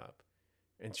coming up?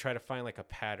 And try to find like a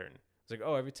pattern. It's like,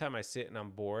 every time I sit and I'm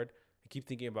bored, I keep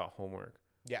thinking about homework.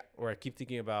 Yeah. Or I keep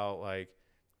thinking about like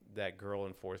that girl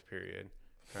in fourth period,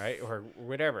 right? Or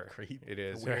whatever Creep. it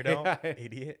is. Weirdo, right?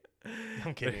 idiot.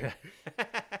 I'm kidding.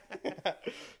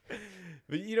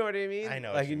 But you know what I mean? I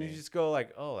know. Like, and you just go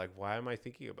like, why am I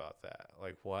thinking about that?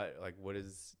 Like, what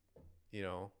is,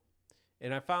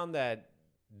 And I found that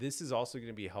this is also going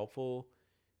to be helpful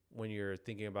when you're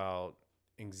thinking about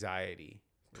anxiety,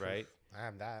 right? I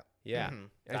have that. Yeah.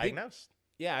 Diagnosed.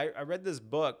 I read this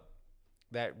book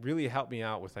that really helped me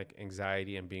out with like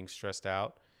anxiety and being stressed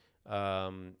out.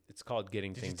 It's called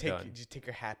Getting Things Done. Did you take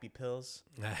your happy pills?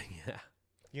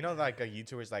 Yeah. Like a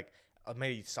YouTuber's like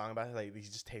made a song about it. Like he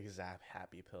just takes his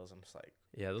happy pills. I'm just like,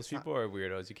 yeah, those people are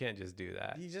weirdos. You can't just do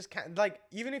that. You just can't. Like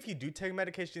even if you do take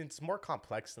medication, it's more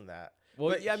complex than that.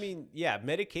 Well, yeah, I mean,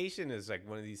 medication is like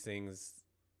one of these things.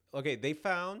 Okay, they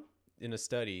found in a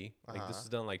study, like this was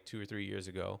done like 2 or 3 years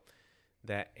ago,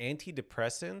 that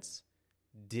antidepressants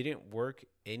didn't work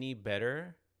any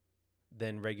better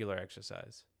than regular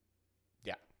exercise.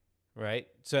 Yeah. Right?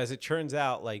 So as it turns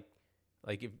out, like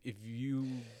if you...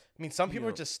 I mean, some people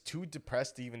are just too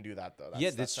depressed to even do that, though.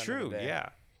 That's true, yeah.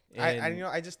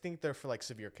 I just think they're for like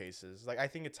severe cases. Like I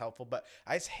think it's helpful, but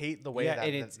I just hate the way that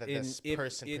this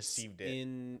person perceived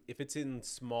it. If it's in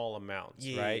small amounts,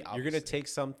 right? Obviously. You're gonna take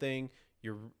something.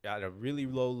 You're at a really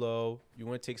low. You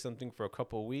want to take something for a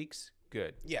couple of weeks.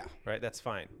 Good. Yeah. Right. That's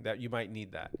fine. That you might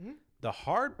need that. Mm-hmm. The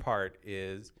hard part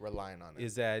is relying on it.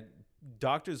 Is that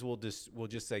doctors will just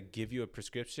like give you a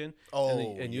prescription.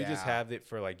 And you just have it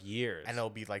for like years. And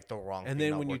it'll be like the wrong. And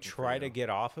then when you try to get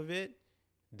off of it,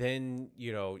 then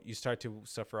you start to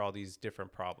suffer all these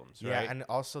different problems, right? Yeah, and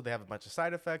also they have a bunch of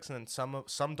side effects, and then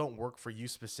some don't work for you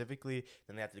specifically.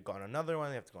 Then they have to go on another one.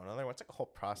 They have to go on another one. It's like a whole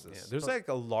process. Yeah, there's like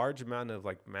a large amount of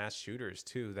like mass shooters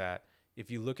too that if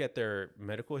you look at their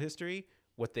medical history,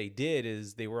 what they did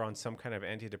is they were on some kind of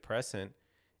antidepressant,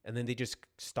 and then they just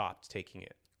stopped taking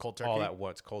it. Cold turkey? All at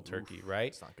once, cold turkey, right?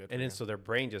 It's not good. And then so their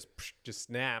brain just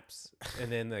snaps, and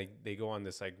then they go on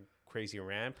this like crazy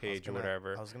rampage or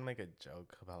whatever. I was gonna make a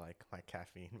joke about like my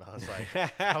caffeine, but I was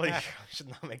like, probably I should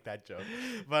not make that joke.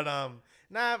 But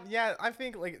I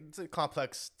think like it's a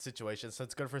complex situation, so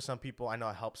it's good for some people. I know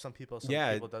it helps some people. Some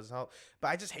people it doesn't help. But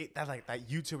I just hate that like that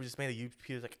YouTuber just made a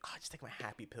YouTube like, I just take my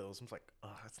happy pills. I'm just like,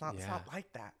 it's not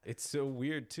like that. It's so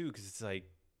weird too, because it's like,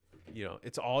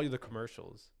 it's all the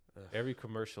commercials. Every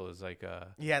commercial is like a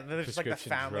Yeah, there's just like the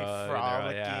prescription family drug,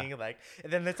 frolicking, like,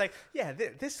 and then it's like, yeah,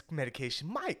 this medication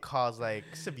might cause like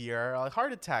severe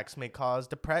heart attacks, may cause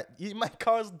it might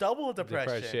cause double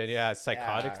depression. yeah,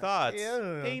 psychotic Yeah. thoughts,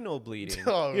 Yeah. anal bleeding.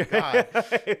 Oh God!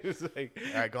 It's like,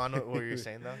 All right, go on. What were you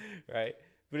saying though? right?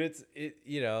 But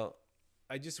you know,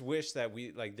 I just wish that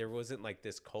there wasn't like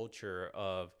this culture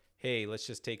of, hey, let's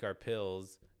just take our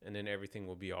pills and then everything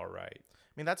will be all right.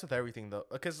 I mean, that's with everything though,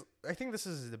 because I think this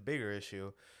is the bigger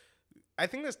issue. I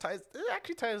think it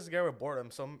actually ties together with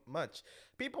boredom so much.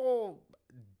 People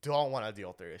don't want to deal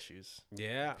with their issues.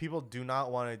 Yeah. People do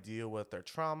not want to deal with their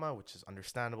trauma, which is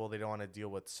understandable. They don't want to deal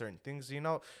with certain things,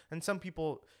 and some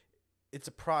people, it's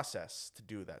a process to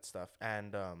do that stuff.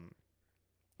 And,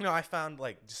 I found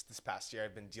like just this past year,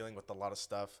 I've been dealing with a lot of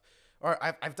stuff, or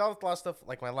I've dealt with a lot of stuff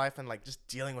like my life, and like just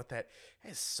dealing with that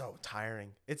is so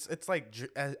tiring. It's like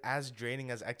as draining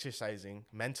as exercising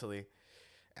mentally.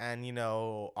 And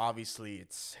obviously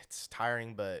it's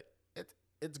tiring, but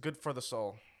it's good for the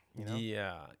soul.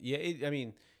 Yeah. I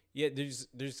mean, yeah.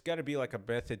 There's got to be like a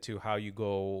method to how you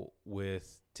go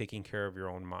with taking care of your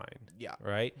own mind. Yeah.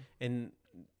 Right. And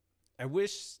I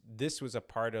wish this was a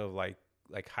part of like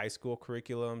high school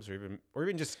curriculums, or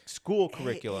even just school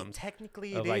curriculums.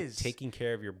 Technically, of it like is taking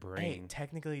care of your brain.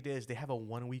 Technically, it is. They have a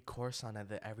 1 week course on it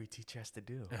that every teacher has to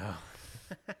do. Oh.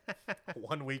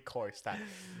 1 week course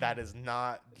that is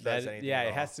not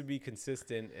It has to be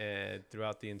consistent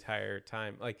throughout the entire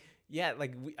time. Like, yeah,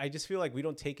 like I just feel like we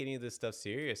don't take any of this stuff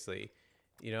seriously.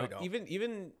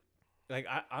 Even like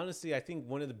honestly, I think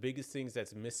one of the biggest things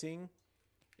that's missing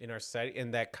in our society,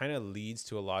 and that kind of leads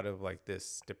to a lot of like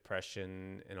this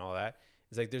depression and all that,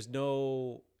 is like there's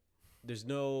no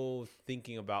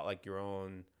thinking about like your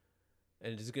own,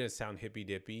 and it's gonna sound hippy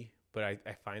dippy, but I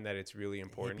find that it's really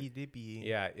important. Hippy dippy.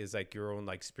 Yeah, is like your own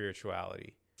like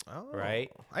spirituality. Oh,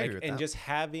 Right? I agree with and that. just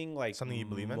having like Something you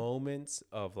believe in? moments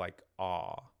of like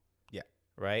awe. Yeah.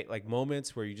 Right? Like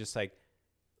moments where you just like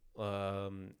I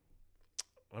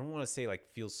don't want to say like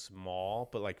feel small,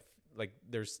 but like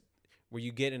there's where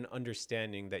you get an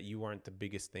understanding that you aren't the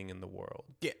biggest thing in the world.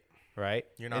 Yeah. Right?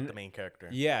 You're not the main character.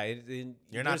 Yeah.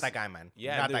 You're not that guy, man.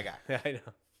 Yeah. You're not that guy. I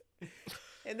know.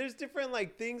 And there's different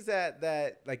like things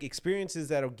that like experiences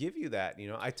that'll give you that.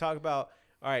 I talk about,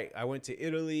 all right, I went to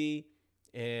Italy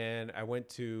and I went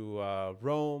to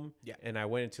Rome. Yeah. And I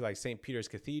went into like St. Peter's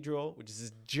Cathedral, which is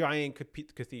this giant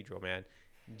cathedral, man.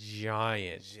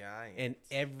 Giant. And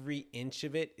every inch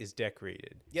of it is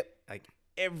decorated. Yep. Like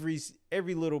every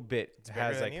little bit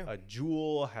has bigger like than you. a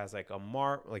jewel, has like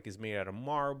like is made out of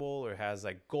marble, or has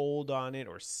like gold on it,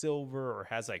 or silver, or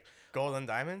has like Gold and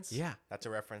diamonds? Yeah. That's a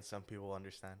reference some people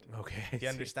understand. okay. If you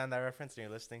understand that reference and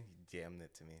you're listening, you DM'd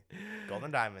it to me. Gold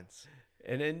and diamonds.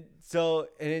 And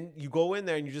then you go in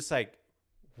there and you're just like,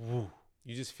 woo,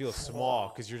 you just feel small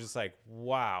because you're just like,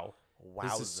 wow,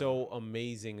 this is so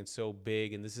amazing and so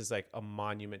big, and this is like a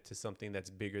monument to something that's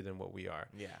bigger than what we are.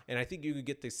 Yeah. And I think you could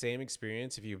get the same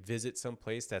experience if you visit some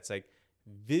place that's like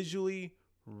visually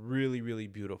really, really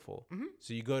beautiful. Mm-hmm.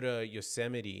 So you go to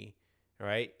Yosemite,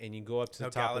 right, and you go up to the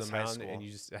top of the Nogales High mountain, and School.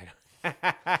 you just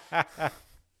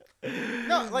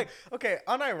No, like, okay,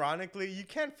 unironically, you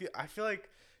can't feel. I feel like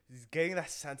getting that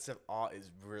sense of awe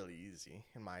is really easy,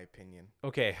 in my opinion.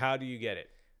 Okay, how do you get it?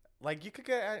 Like, you could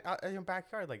get out in your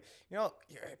backyard. Like,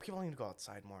 people need to go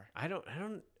outside more. I don't.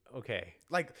 Okay.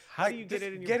 Like, How do you get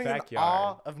it in your getting backyard? in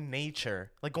awe of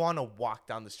nature. Like, go on a walk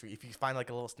down the street. If you find like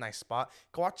a little nice spot,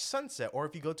 go watch sunset. Or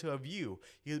if you go to a view,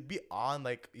 you'd be on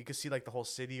like you can see like the whole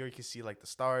city, or you can see like the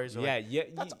stars. Or, Yeah, like, yeah.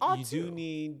 that's You awe do too.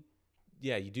 need.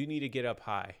 Yeah, you do need to get up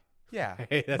high. Yeah,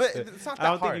 Hey, but that's it's not that I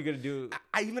don't hard. think you're gonna do.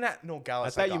 I even at Nogales. I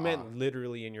thought got you awe. meant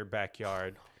literally in your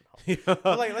backyard. But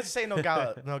like, let's say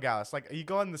Nogales. Like, you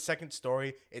go on the second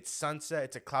story. It's sunset.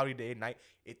 It's a cloudy day, night.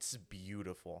 It's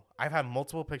beautiful. I've had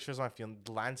multiple pictures on my phone.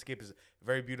 The landscape is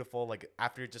very beautiful. Like,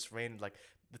 after it just rained, like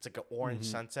it's like an orange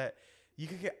sunset.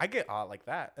 I get awe like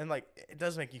that, and like it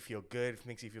does make you feel good. It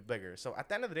makes you feel bigger. So at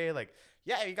the end of the day, like,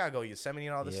 yeah, you gotta go Yosemite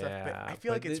and all this stuff. But I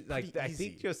feel like it's pretty easy. I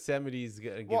think Yosemite's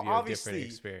gonna give Well, you a obviously,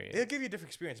 different experience. It'll give you a different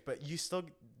experience, but you still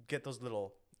get those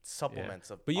little supplements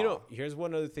of. But awe. here's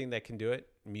one other thing that can do it: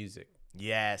 music.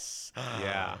 Yes.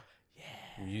 Yeah.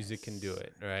 Music can do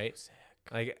it, right?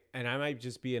 Like, and I might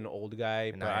just be an old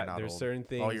guy, No, you're but not there's old. certain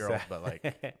things. Oh, you're old, that- but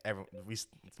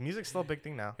like music's still a big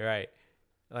thing now. Right.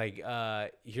 Like,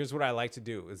 here's what I like to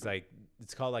do is like,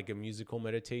 it's called like a musical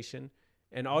meditation.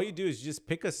 And all you do is just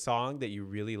pick a song that you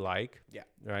really like. Yeah.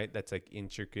 Right. That's like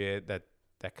intricate, that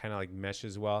kind of like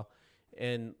meshes well.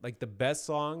 And like the best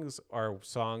songs are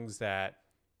songs that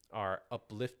are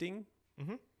uplifting,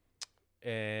 Mhm.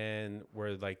 and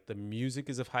where like the music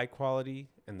is of high quality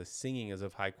and the singing is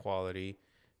of high quality,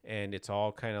 and it's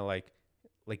all kind of like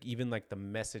even like the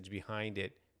message behind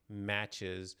it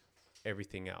matches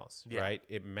everything else, right?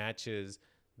 It matches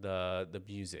the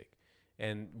music.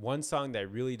 And one song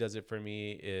that really does it for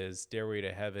me is Stairway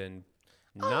to Heaven,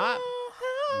 not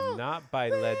by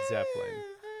Led Zeppelin.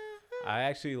 I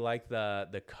actually like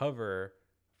the cover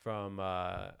from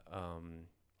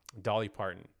Dolly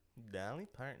Parton. Dolly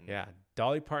Parton. Yeah,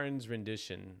 Dolly Parton's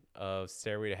rendition of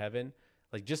Stairway to Heaven.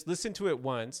 Like, just listen to it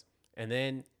once and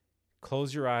then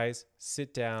close your eyes,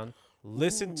 sit down,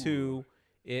 listen to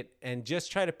it, and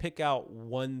just try to pick out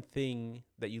one thing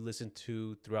that you listen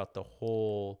to throughout the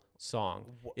whole song.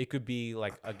 It could be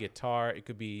like a guitar. It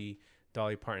could be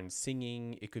Dolly Parton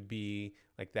singing. It could be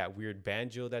like that weird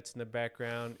banjo that's in the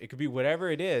background. It could be whatever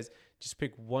it is. Just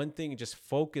pick one thing and just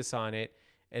focus on it.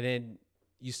 And then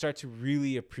you start to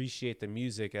really appreciate the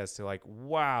music as to like,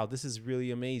 wow, this is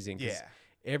really amazing. 'Cause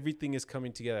everything is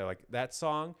coming together. Like that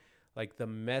song, like the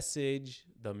message,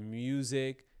 the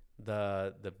music,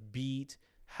 the beat,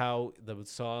 how the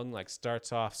song like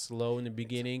starts off slow in the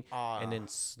beginning and then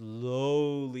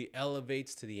slowly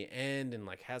elevates to the end and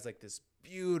like has like this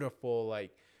beautiful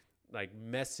like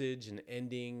message and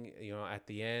ending, you know, at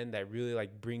the end that really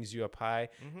like brings you up high,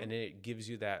 and then it gives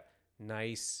you that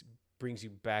nice, brings you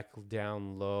back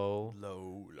down low,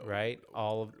 right?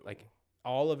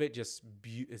 All of it just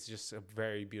it's just a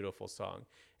very beautiful song.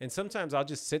 And sometimes I'll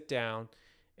just sit down,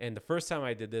 and the first time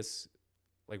I did this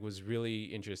like was really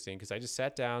interesting because I just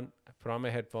sat down, I put on my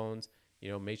headphones, you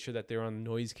know, made sure that they're on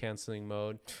noise canceling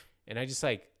mode, and I just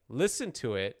like listened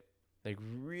to it, like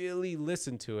really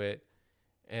listened to it,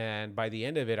 and by the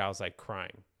end of it I was like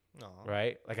crying. Aww.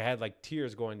 Right? Like I had like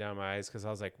tears going down my eyes because I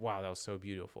was like, wow, that was so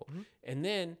beautiful. And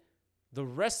then the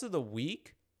rest of the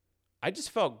week I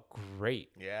just felt great.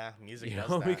 Yeah, music does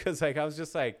that. Because like I was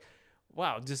just like,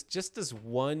 wow, just this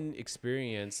one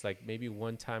experience, like maybe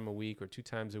one time a week or two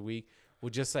times a week, will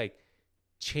just like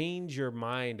change your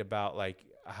mind about like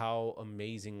how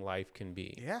amazing life can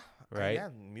be. Yeah. Right? Yeah,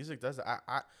 music does that.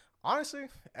 I honestly,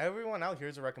 everyone out here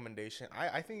is a recommendation.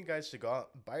 I think you guys should go out,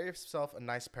 buy yourself a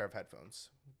nice pair of headphones.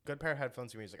 Good pair of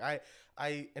headphones for music. I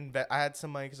had some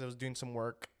money because I was doing some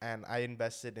work, and I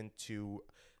invested into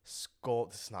Skull.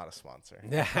 This is not a sponsor.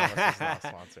 I promise this is not a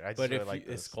sponsor. I just but really like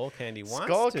this. Skull Candy wants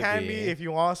Skull to Candy, be. if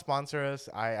you want to sponsor us,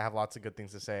 I have lots of good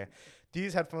things to say.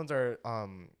 These headphones are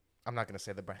I'm not gonna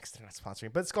say the brand because they're not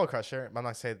sponsoring, but Skull Crusher. I'm not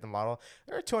gonna say the model.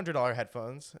 They're $200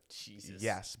 headphones. Jesus.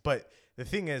 Yes, but the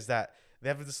thing is that they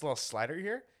have this little slider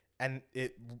here, and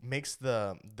it makes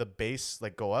the bass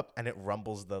like go up, and it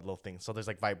rumbles the little thing. So there's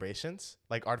like vibrations,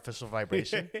 like artificial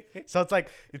vibration. So it's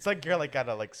like you're like at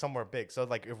a like somewhere big. So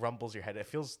like it rumbles your head. It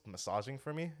feels massaging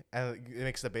for me, and it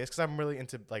makes the bass because I'm really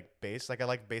into like bass. Like I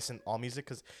like bass in all music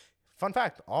because, fun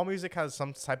fact, all music has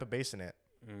some type of bass in it.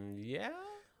 Yeah.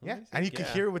 Yeah, and you can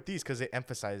hear it with these because it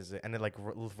emphasizes it and it like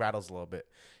rattles a little bit.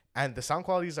 And the sound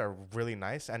qualities are really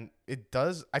nice, and it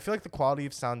does. I feel like the quality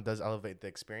of sound does elevate the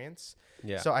experience.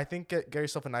 Yeah. So I think get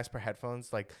yourself a nice pair of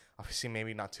headphones. Like obviously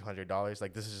maybe not $200.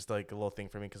 Like this is just like a little thing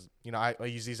for me because you know I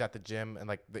use these at the gym, and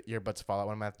like the earbuds fall out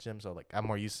when I'm at the gym, so like I'm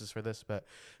more useless for this. But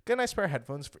get a nice pair of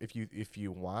headphones if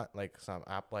you want like some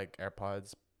app like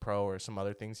AirPods Pro or some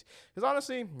other things. Because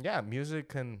honestly, yeah,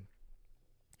 music's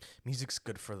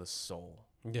good for the soul.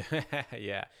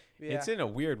 Yeah. It's in a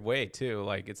weird way too.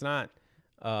 Like it's not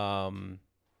like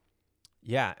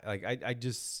I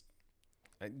just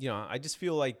I just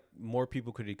feel like more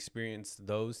people could experience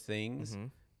those things.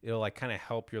 It'll like kind of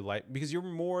help your life because you're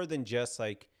more than just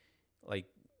like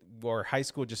or high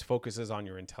school just focuses on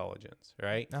your intelligence,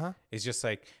 right? It's just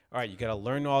like, all right, you got to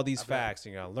learn all these facts,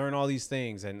 you got to learn all these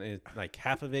things, and like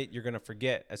half of it you're going to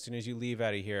forget as soon as you leave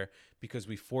out of here because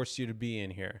we forced you to be in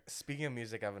here. Speaking of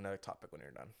music, I have another topic when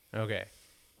you're done. Okay.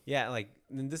 Yeah, like,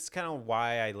 and this is kind of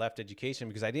why I left education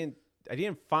because I didn't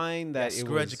find that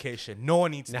screw education. No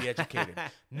one needs to be educated.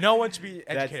 No one should be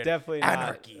educated. That's definitely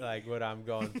anarchy. Not like what I'm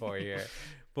going for here.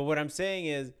 But what I'm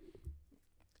saying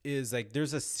is like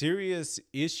there's a serious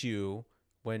issue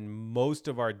when most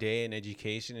of our day in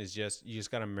education is just you just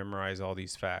got to memorize all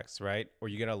these facts, right? Or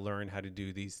you got to learn how to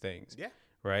do these things. Yeah.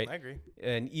 Right? I agree.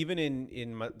 And even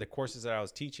in the courses that I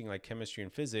was teaching, like chemistry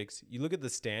and physics, you look at the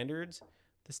standards,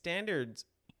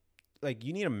 like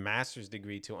you need a master's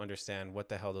degree to understand what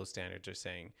the hell those standards are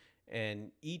saying.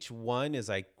 And each one is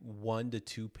like 1 to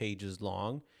 2 pages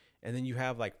long. And then you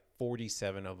have like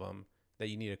 47 of them that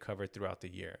you need to cover throughout the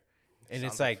year. And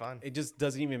it's like, it just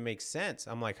doesn't even make sense.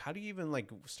 I'm like, how do you even like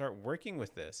start working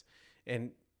with this?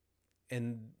 And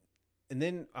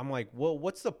then I'm like, well,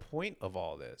 what's the point of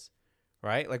all this?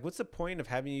 right? Like, what's the point of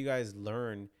having you guys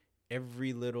learn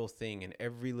every little thing and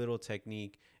every little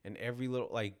technique and every little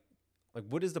like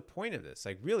what is the point of this?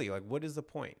 Like, really, like, what is the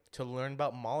point? To learn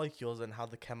about molecules and how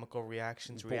the chemical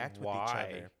reactions But react with each why?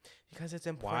 other. Because it's Why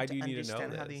important do you to need to know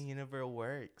understand how the this? universe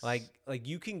works. Like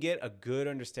you can get a good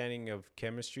understanding of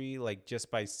chemistry like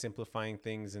just by simplifying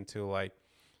things into like,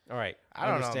 all right, I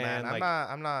don't know, man. like,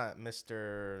 I'm not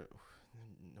Mr.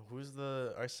 Who's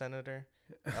our senator?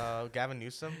 Gavin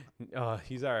Newsom.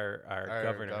 he's our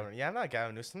governor. Yeah, I'm not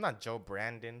Gavin Newsom. I'm not Joe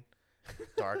Brandon.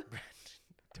 Dark Brandon.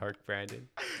 Dark Brandon.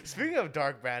 Speaking of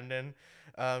Dark Brandon,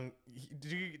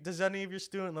 does any of your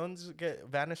student loans get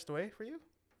vanished away for you?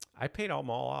 I paid them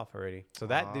all off already, so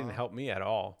that didn't help me at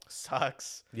all.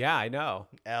 Sucks. Yeah, I know.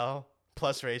 L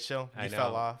plus ratio. I You know.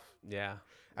 fell off. Yeah,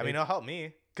 I mean, it'll help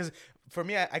me because for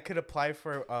me, I could apply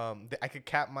for I could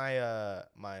cap my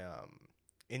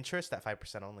interest at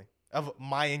 5% only of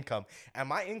my income, and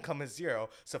my income is 0,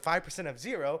 so 5% of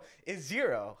 0 is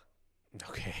 0.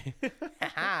 okay.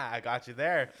 I got you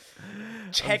there.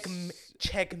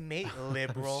 Checkmate,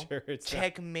 liberal. sure it's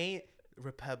Checkmate,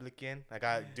 Republican. I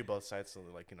gotta do both sides, so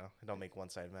like I don't make one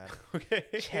side mad. okay.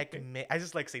 Checkmate. I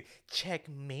just like saying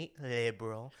checkmate,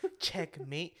 liberal.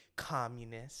 Checkmate,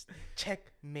 communist.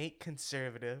 Checkmate,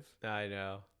 conservative. I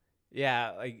know.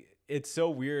 Yeah, like it's so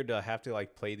weird to have to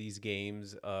like play these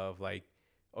games of like,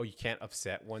 oh, you can't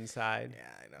upset one side. Yeah,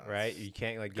 I know. Right? You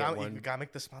can't like get one. You gotta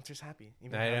make the sponsors happy.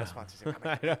 Even I if know. no sponsors, you gotta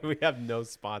I make know. We have no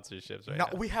sponsorships right no,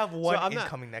 now. we have one I'm not-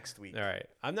 incoming next week. All right.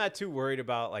 I'm not too worried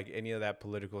about like any of that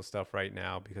political stuff right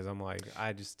now because I'm like,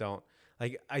 I just don't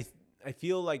like, I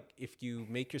feel like if you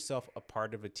make yourself a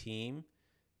part of a team,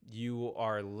 you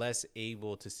are less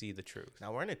able to see the truth.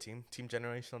 Now we're in a team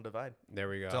generational divide. There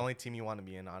we go. It's the only team you want to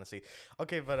be in, honestly.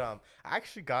 Okay, but I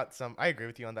actually got some. I agree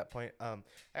with you on that point. I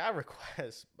got a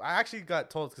request. I actually got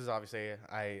told because obviously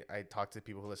I talked to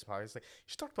people who listen to podcasts. Like, you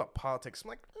should talk about politics. I'm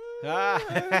like, I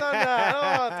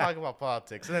don't want to talk about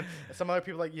politics. And then some other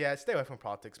people are like, yeah, stay away from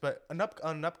politics. But an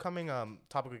upcoming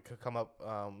topic we could come up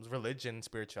is religion,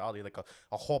 spirituality, like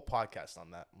a whole podcast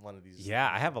on that. One of these. Yeah,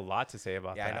 I have a lot to say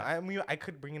about that. Yeah, I know. I mean, I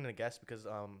could bring in a guest because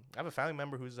I have a family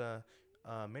member who's a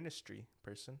ministry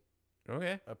person,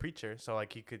 Okay. a preacher. So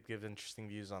like he could give interesting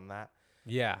views on that.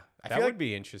 Yeah, I that feel would like-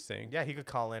 be interesting. Yeah, he could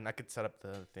call in. I could set up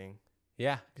the thing.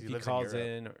 Yeah, He if he lives in calls Europe.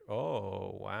 in.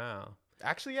 Oh, wow.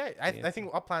 Actually, yeah, I think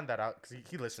I'll plan that out because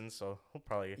he listens, so he'll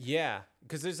probably. Yeah,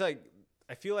 because there's like,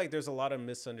 I feel like there's a lot of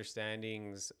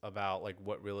misunderstandings about like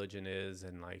what religion is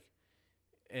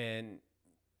and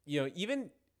even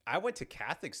I went to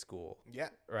Catholic school, Yeah.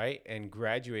 right, and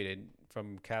graduated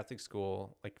from Catholic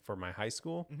school like for my high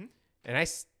school, Mhm. and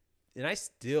I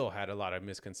still had a lot of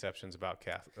misconceptions about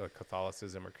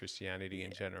Catholicism or Christianity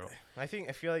in general. I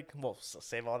feel like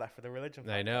save all that for the religion.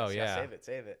 I know, podcast. yeah.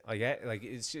 Save it. Like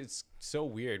it's so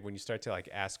weird when you start to like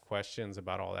ask questions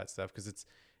about all that stuff because it's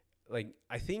like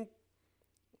I think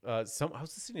I was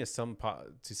listening to some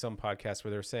podcasts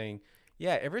where they're saying,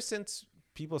 yeah, ever since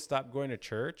people stopped going to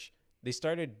church, they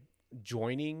started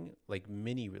joining like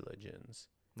mini religions.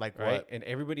 Like Right, what? and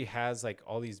everybody has like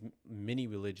all these mini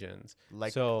religions.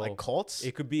 Like so cults?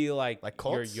 It could be like your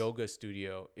cults? yoga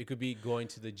studio. It could be going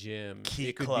to the gym. Key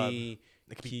it could club. be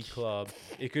It could be Key Club.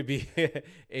 It could be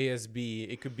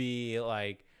ASB. It could be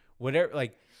like whatever.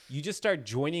 Like you just start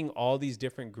joining all these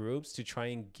different groups to try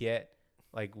and get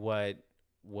like what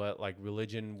like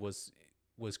religion was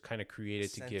kind of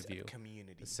created to give you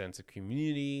community. a sense of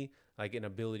community, like an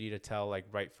ability to tell like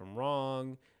right from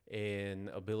wrong, an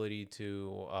ability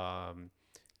to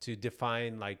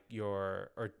define like or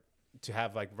to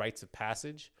have like rites of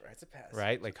passage,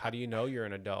 right? Like how do you know you're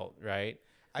an adult, right?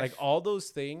 Like all those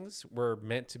things were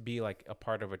meant to be like a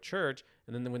part of a church,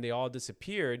 and then when they all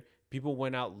disappeared, people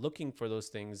went out looking for those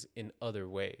things in other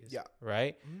ways. Yeah.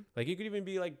 Right. Like it could even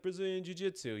be like Brazilian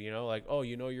jiu-jitsu, like, oh,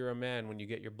 you're a man when you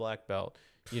get your black belt,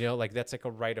 like that's like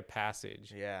a rite of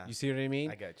passage. Yeah. You see what I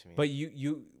mean? I get what you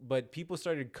mean. But but people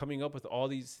started coming up with all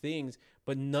these things,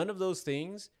 but none of those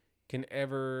things can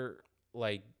ever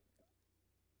like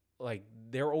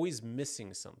they're always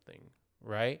missing something,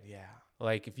 right? Yeah.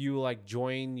 Like if you like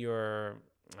join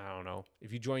I don't know,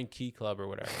 if you join Key Club or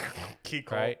whatever, Key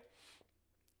Club. right?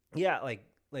 Yeah, like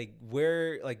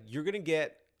where like you're gonna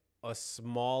get a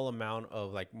small amount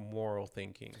of like moral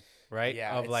thinking, right?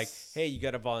 Yeah, Of like, it's- hey, you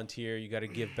got to volunteer, you got to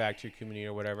give back to your community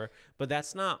or whatever. But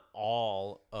that's not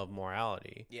all of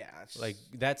morality. Yeah. Like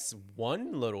that's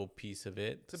one little piece of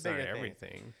it. It's a It's not bigger thing.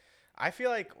 everything. I feel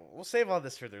like we'll save all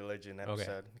this for the religion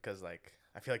episode because like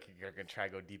I feel like you're gonna try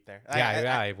to go deep there.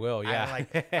 I will. Yeah, I'm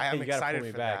You gotta pull excited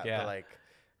me for back, that. yeah. But like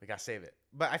we gotta save it.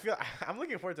 But I feel I'm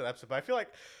looking forward to the episode. But I feel like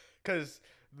because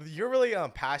you're really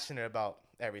passionate about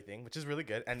everything, which is really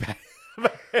good. And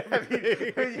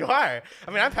you are.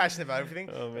 I mean, I'm passionate about everything.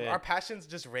 Oh, man. Our passions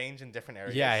just range in different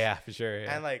areas. Yeah, for sure.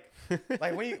 Yeah. And like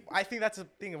I think that's a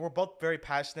thing. We're both very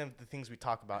passionate of the things we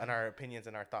talk about and our opinions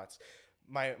and our thoughts.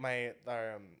 My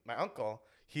uncle,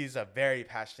 he's a very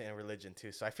passionate in religion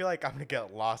too. So I feel like I'm gonna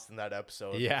get lost in that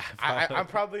episode. Yeah, I'm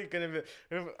probably gonna be.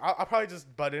 I'll probably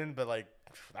just butt in, but like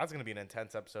that's gonna be an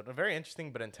intense episode. A very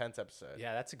interesting but intense episode.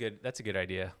 Yeah, that's a good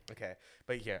idea. Okay,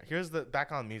 but here's the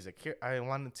back on music. Here, I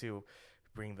wanted to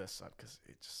bring this up because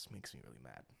it just makes me really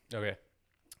mad. Okay.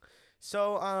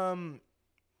 So,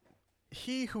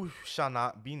 he who shall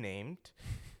not be named,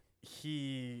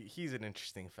 he's an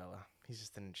interesting fella. He's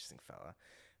just an interesting fella.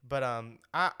 But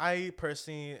I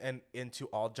personally am into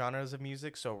all genres of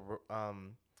music. So, rock,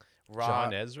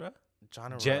 John Ezra.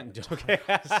 okay.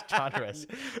 Genres.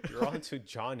 You're on to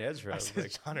John Ezra. I said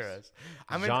Like, genres.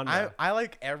 I mean, genre. I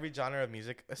like every genre of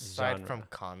music aside Genre. from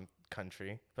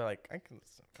country. But like, I can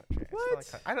listen to country. What? I,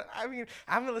 still like country. I mean,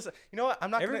 I'm gonna listen. You know what? I'm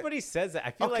not. Everybody says that.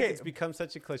 I feel like Okay. it's become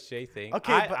such a cliche thing.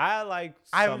 Okay, but I like.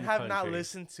 I some have not country.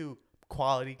 listened to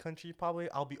quality country. Probably,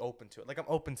 I'll be open to it. Like, I'm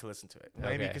open to listen to it. Maybe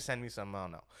you Okay. can send me some. I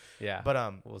don't know. Yeah,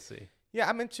 But we'll see. yeah,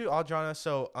 I'm into all genres.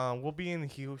 So we'll be in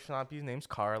He Who Shall Not Be Named's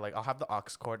car. Like, I'll have the aux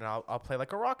cord and I'll play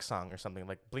like a rock song or something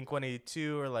like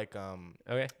Blink-182 or like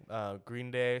Okay.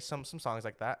 Green Day, some songs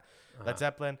like that. Led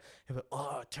Zeppelin. He'll be like,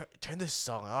 oh, turn this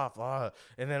song off. Oh.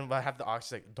 And then I have the aux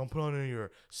like, don't put on any of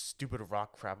your stupid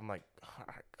rock crap. I'm like, oh,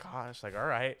 gosh, like, all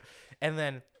right. And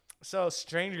then so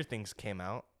Stranger Things came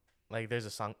out. Like, there's a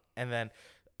song, and then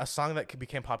a song that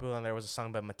became popular on there was a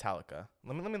song by Metallica.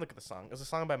 Let me look at the song. It was a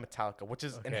song by Metallica, which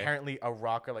is Okay. inherently a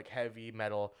rock or like heavy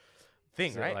metal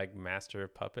thing, Is it right? like Master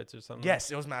of Puppets or something? Yes,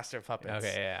 it was Master of Puppets.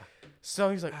 Okay. Yeah.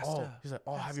 So he's like, Master,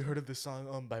 have you heard of this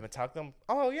song by Metallica?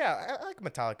 Oh yeah, I like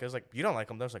Metallica. It's like, you don't like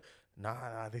them. I was like,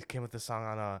 nah, they came with this song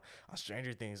on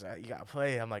Stranger Things. You gotta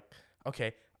play it. I'm like,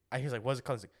 okay. He's like, what's it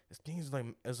called? He's like, this thing's like,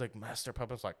 it's like Master of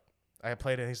Puppets. Like, I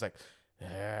played it. And he's like,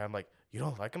 yeah. I'm like, you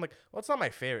don't like? I'm like, well, it's not my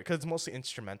favorite because it's mostly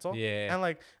instrumental. Yeah. And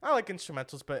like, I like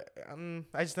instrumentals, but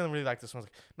I just didn't really like this one. I was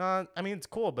like, no, I mean, it's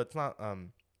cool, but it's not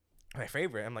my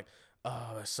favorite. I'm like,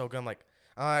 oh, it's so good. I'm like,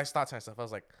 I thought to myself, I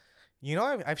was like, you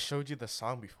know, I've showed you the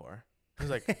song before. He's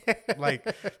like,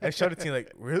 I showed it to you,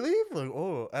 like, really? Like,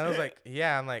 oh, and I was like,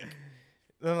 yeah. I'm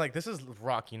like, this is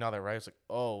rock, you know that, right? It's like,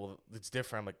 oh, well, it's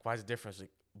different. I'm like, why is it different? It's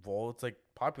like, well, it's like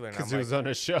popular now. Because I'm it was on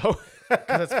a show.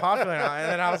 because it's popular now. And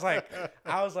then I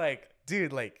was like,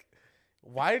 dude, like,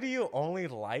 why do you only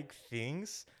like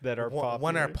things That are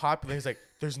when are popular? He's like,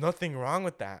 there's nothing wrong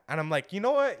with that. And I'm like, you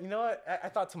know what? I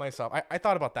thought to myself, I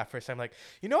thought about that for a second. Like,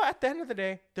 you know what? At the end of the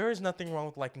day, there is nothing wrong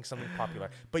with liking something popular.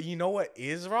 But you know what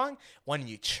is wrong? When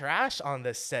you trash on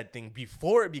this said thing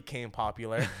before it became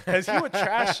popular. Because he would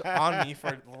trash on me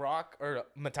for rock or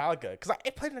Metallica. Because I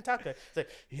played Metallica. It's like,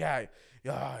 yeah,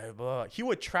 blah. He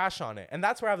would trash on it. And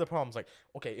that's where I have the problem. It's like,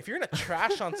 okay, if you're going to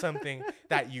trash on something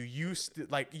that you used to,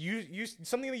 like, you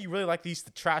something that you really like, used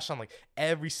to trash on, like,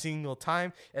 every single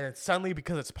time, and then suddenly,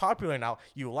 because it's popular now,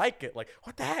 you like it. Like,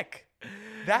 what the heck?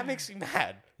 That makes me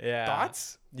mad. Yeah.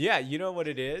 Thoughts? Yeah, you know what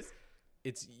it is?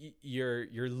 It's you're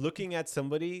looking at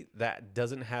somebody that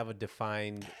doesn't have a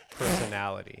defined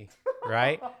personality,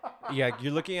 right? Yeah,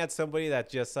 you're looking at somebody that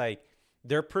just like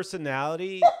their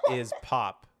personality is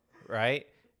pop, right?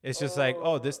 It's just like,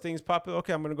 oh, this thing's popular.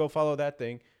 Okay, I'm gonna go follow that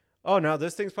thing. Oh, now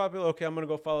this thing's popular. Okay, I'm gonna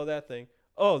go follow that thing.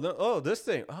 Oh, this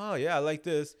thing. Oh, yeah, I like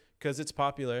this because it's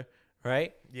popular,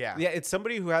 right? Yeah. Yeah, it's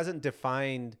somebody who hasn't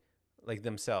defined like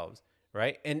themselves,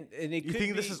 right? And it You could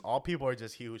think this be- is all people, or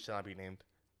just he who shall not be named?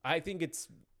 I think it's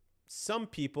some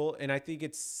people, and I think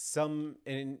it's some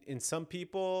in some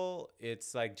people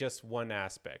it's like just one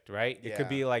aspect, right? It could Yeah.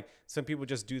 be like some people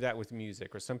just do that with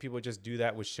music, or some people just do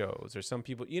that with shows, or some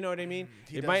people, you know what I mean?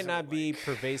 He It might doesn't not be like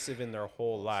pervasive in their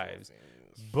whole lives,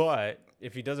 but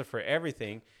if he does it for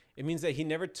everything, it means that he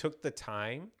never took the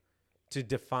time to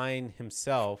define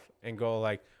himself and go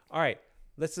like, all right,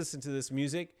 let's listen to this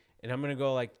music, and I'm gonna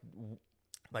go like,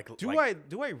 do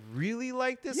I really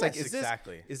like this? Yes, Like, is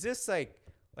exactly. this like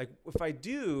if I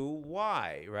do,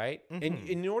 why, right? And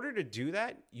in order to do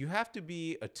that, you have to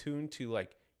be attuned to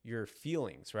like your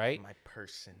feelings, right? My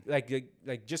person. Like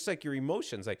just like your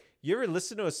emotions. Like, you ever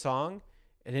listen to a song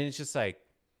and then it just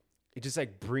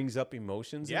like brings up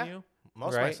emotions Yeah. in you?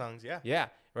 Most of my right? songs, yeah. Yeah,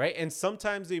 right. And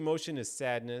sometimes the emotion is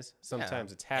sadness.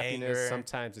 Sometimes it's happiness. Anger.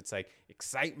 Sometimes it's like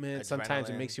excitement. Sometimes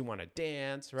it Adrenaline. makes you want to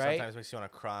dance, right? Sometimes makes you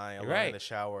want to cry alone Right. in the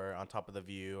shower on top of the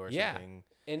view or Yeah. something.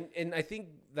 And I think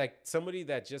like somebody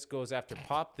that just goes after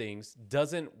pop things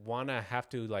doesn't want to have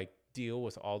to like deal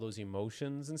with all those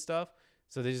emotions and stuff.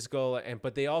 So they just go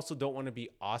but they also don't want to be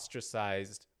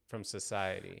ostracized from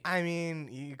society. I mean,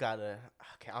 you gotta.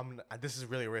 Okay, this is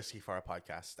really risky for our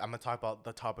podcast. I'm gonna talk about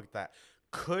the topic that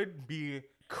could be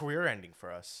career ending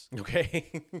for us. Okay.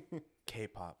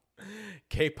 K-pop.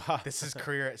 K-pop. This is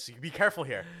career. So be careful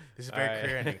here. This is very All right.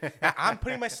 career ending. Now, I'm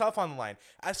putting myself on the line.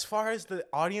 As far as the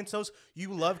audience knows,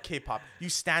 you love K-pop. You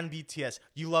stan BTS.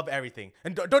 You love everything.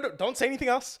 And don't say anything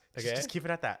else. Okay. Just keep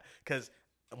it at that. Because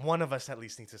one of us at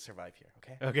least needs to survive here.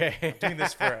 Okay. Okay. I'm doing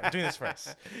this for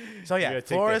us. So You yeah, gotta take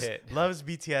the Flores hit. loves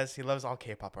BTS. He loves all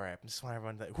K-pop. All right. I just want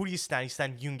everyone to. Who do you stan? You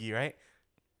stan Yoongi, right?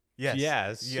 Yes.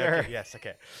 Yes, Yeah, sure. okay, yes.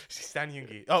 Okay. Stan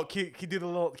Yoongi. Oh, can you do the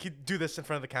little? Can you do this in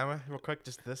front of the camera real quick?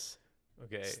 Just this.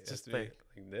 Okay. Just Just like-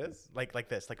 like this. Like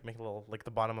this, like make a little, like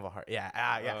the bottom of a heart. Yeah,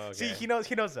 yeah. Oh, See, okay. he knows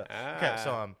that. Okay, so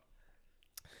Ah.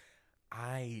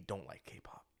 I don't like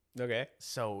K-pop. Okay.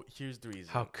 So here's the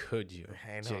reason. How could you?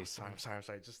 I know. Jason? I'm sorry.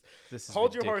 Just This is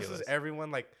hold your ridiculous. horses,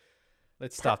 everyone. Like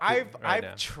Let's stop. I've right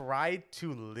now. tried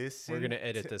to listen. We're gonna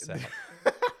edit this out.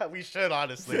 We should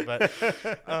honestly, but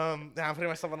now I'm putting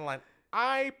myself on the line.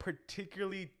 I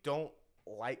particularly don't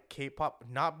like K-pop,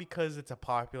 not because it's a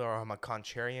popular or I'm a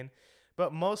contrarian,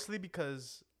 but mostly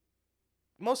because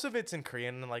most of it's in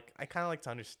Korean, and like I kind of like to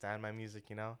understand my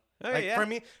music, you know. Oh, Like yeah.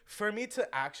 for me to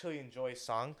actually enjoy a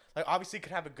song, like obviously it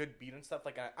could have a good beat and stuff.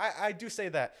 Like I do say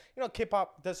that, you know,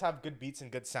 K-pop does have good beats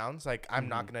and good sounds. Like I'm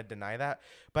not gonna deny that.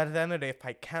 But at the end of the day, if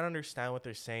I can't understand what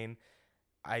they're saying,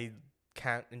 I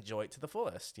can't enjoy it to the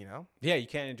fullest, you know? Yeah, you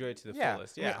can't enjoy it to the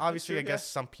fullest. I mean, Yeah. obviously I that's guess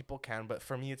some people can, but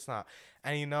for me it's not.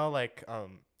 And you know, like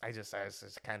I just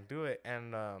can't do it.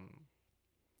 And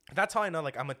that's how I know,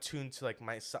 like, I'm attuned to, like,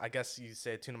 I guess you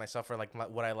say attuned to myself, or, like,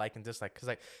 what I like and dislike. Because,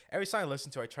 like, every song I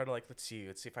listen to, I try to, like, let's see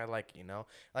if I like, you know?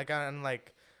 Like, and,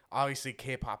 like, obviously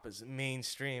K-pop is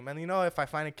mainstream. And, you know, if I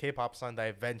find a K-pop song that I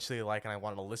eventually like and I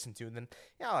want to listen to, then,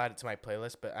 yeah, I'll add it to my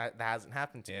playlist. But that hasn't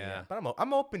happened to me Yeah. yet. But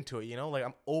I'm open to it, you know? Like,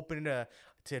 I'm open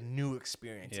to new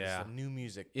experiences, Yeah. to new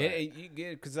music. Yeah, But you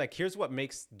get because like here's what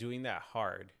makes doing that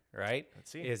hard, right?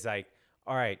 Let's see. Is like,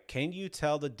 all right, can you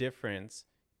tell the difference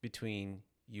between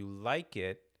you like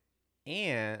it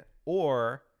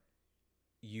or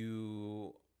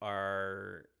you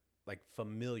are like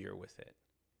familiar with it?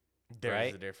 there's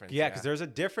right? a difference. Yeah, because there's a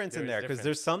difference in There's there. Because difference.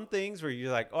 there's some things where you're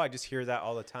like, oh, I just hear that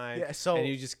all the time. Yeah, so- and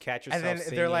you just catch yourself And then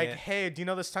singing they're like, it. "Hey, do you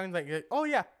know this song?" Like, you're like, "Oh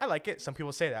yeah, I like it." Some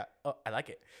people say that. "Oh, I like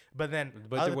it," but then,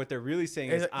 But what they're really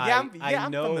saying is, I'm I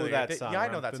know familiar that with it. song. Yeah, I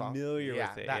or know I'm that song. familiar Yeah,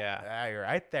 with it. that- Yeah. you're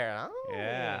right there. Oh.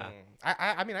 Yeah.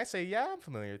 I mean, I say yeah, I'm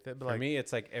familiar with it, but For like me,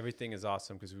 it's like everything is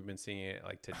awesome because we've been singing it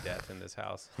like to death in this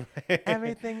house.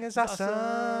 everything is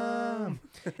awesome.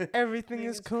 Everything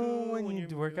is cool when you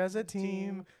work as a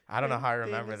team. I don't know how I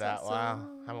remember that. Wow,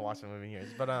 I haven't watched the movie in years,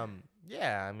 but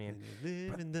yeah, I mean,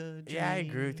 yeah, I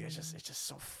agree with you. It's just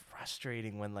so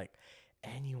frustrating when like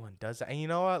anyone does that, and you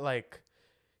know what? Like,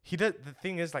 he does. The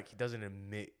thing is, like, he doesn't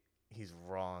admit he's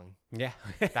wrong. Yeah.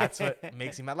 That's what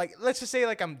makes me mad. Like, let's just say,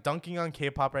 like, I'm dunking on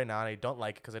K-pop right now, and I don't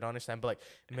like it because I don't understand. But like,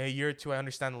 maybe a year or two, I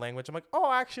understand the language. I'm like, oh,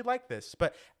 I actually like this.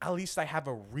 But at least I have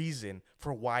a reason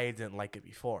for why I didn't like it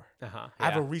before. Uh-huh. I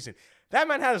have a reason. That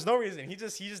man has no reason. He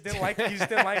just didn't like it. He just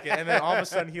didn't like it, and then all of a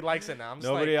sudden he likes it now. I'm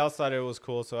just Nobody like, else thought it was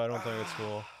cool, so I don't think it's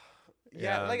cool.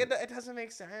 yeah, Yeah. like it doesn't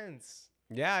make sense.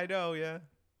 Yeah, I know. Yeah.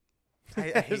 I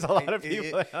There's hate- a lot of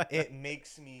people. It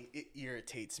makes me. It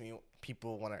irritates me.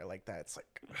 People when I like that. It's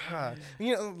like,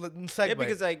 you know, segue. Yeah,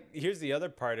 because like here's the other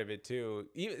part of it too.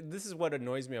 This is what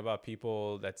annoys me about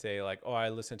people that say like, "Oh, I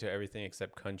listen to everything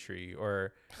except country,"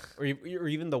 or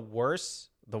even the worst.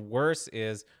 The worst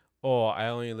is, "Oh, I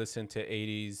only listen to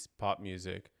 '80s pop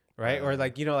music," right? Or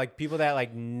like like people that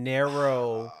like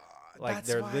narrow, like That's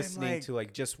they're why I'm listening like- to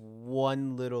like just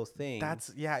one little thing.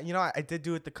 That's I did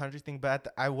do it the country thing, but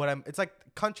it's like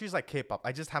country's like K-pop.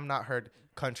 I just have not heard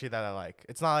country that I like.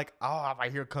 It's not like, oh, if I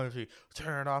hear country,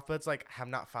 turn it off. But it's like I have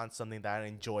not found something that I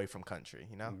enjoy from country.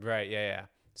 You know? Right. Yeah.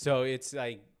 So it's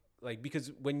like because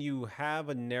when you have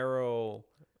a narrow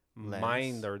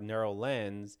mind or narrow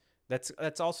lens,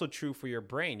 that's also true for your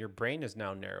brain. Your brain is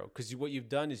now narrow because what you've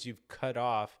done is you've cut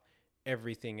off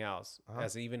everything else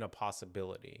as even a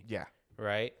possibility. Yeah.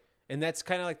 Right. And that's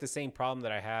kind of like the same problem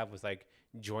that I have with like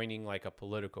joining like a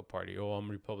political party. Oh, I'm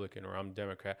Republican or I'm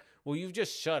Democrat. Well, you've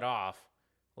just shut off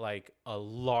like a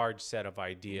large set of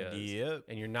ideas. Yep.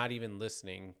 And you're not even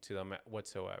listening to them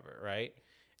whatsoever, right?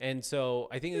 And so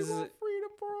I think this is freedom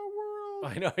for our world.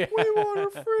 I know. Yeah. We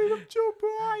want our freedom, Joe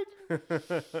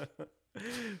Biden.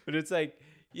 But it's like,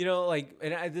 like,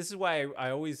 and this is why I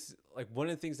always like one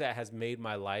of the things that has made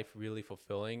my life really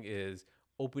fulfilling is,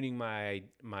 opening my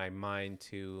mind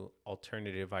to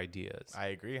alternative ideas. I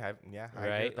agree. I agree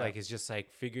Right? with that. Like it's just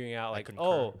like figuring out like, concur.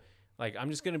 oh, like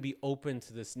I'm just gonna be open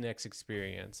to this next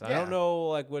experience. I Yeah. don't know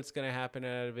like what's gonna happen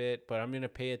out of it, but I'm gonna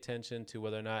pay attention to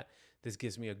whether or not this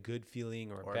gives me a good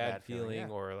feeling or a bad feeling, yeah.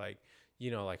 or like,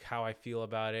 you know, like how I feel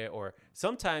about it. Or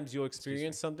sometimes you'll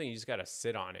experience something, you just gotta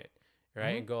sit on it,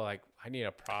 right? And go like, I need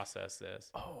to process this.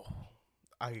 Oh,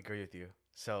 I agree with you.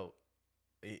 So,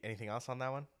 anything else on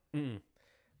that one? Mm.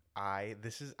 I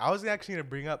was actually gonna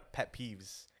bring up pet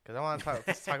peeves because I want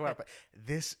to talk about.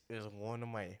 This is one of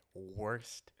my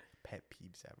worst pet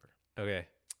peeves ever. Okay.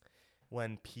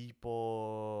 When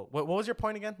people, what was your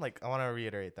point again? Like, I want to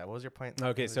reiterate that. What was your point?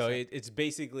 Okay, so it's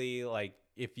basically like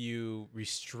if you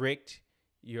restrict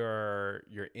your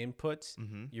inputs,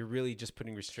 you're really just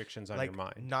putting restrictions on like your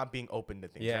mind. not being open to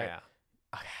things. Yeah. Right?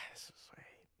 Okay,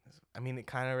 I mean, it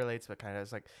kind of relates, but kind of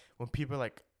it's like when people are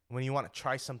like when you want to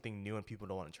try something new and people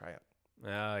don't want to try it. Oh,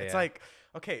 yeah. It's like,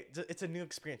 okay, it's a new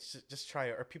experience. Just try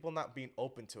it. Or people not being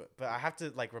open to it. But I have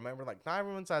to like remember, like not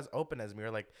everyone's as open as me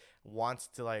or like wants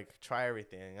to like try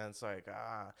everything. And it's like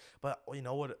but you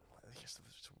know what? Here's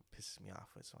what pisses me off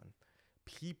is when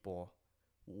people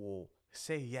will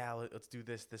say, yeah, let's do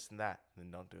this, and that, and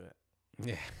then don't do it.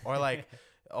 Yeah. Or like,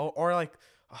 or like,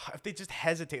 if they just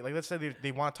hesitate, like let's say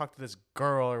they want to talk to this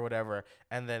girl or whatever,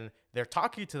 and then they're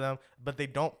talking to them, but they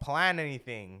don't plan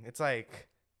anything. It's like,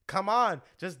 come on,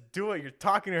 just do it. You're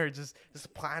talking to her, just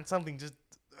plan something.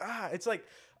 It's like,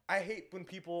 I hate when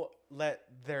people let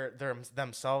their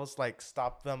themselves like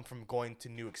stop them from going to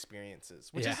new experiences,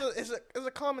 which is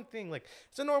a common thing. Like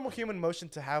it's a normal human emotion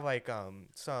to have like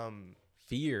some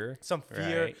fear,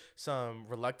 right? Some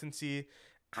reluctancy.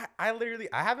 I literally,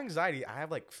 I have anxiety. I have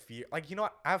like fear. Like, you know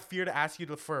what? I have fear to ask you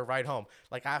for a ride home.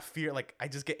 Like I have fear. Like I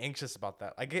just get anxious about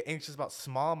that. I get anxious about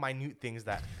small, minute things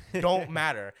that don't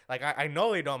matter. Like I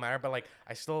know they don't matter, but like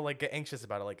I still like get anxious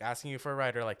about it. Like asking you for a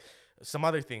ride or like some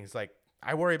other things. Like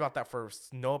I worry about that for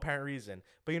no apparent reason.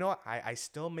 But you know what? I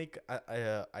still make,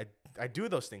 I do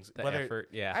those things. The effort,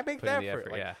 yeah. I make Put the in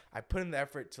effort. Like, yeah. I put in the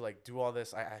effort to like do all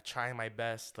this. I try my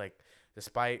best. Like,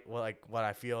 despite what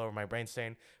I feel or my brain's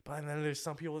saying. But then there's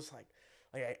some people it's like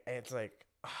it's like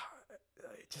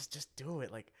just do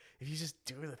it. Like if you just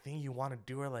do the thing you want to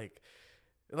do, or like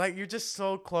you're just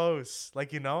so close.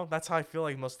 Like, you know, that's how I feel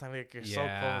like most of the time. Like you're so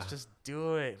close, just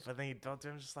do it. But then you don't do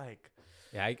it. I'm just like,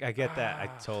 yeah, I get that. I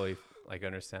totally like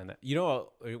understand that. You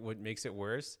know what makes it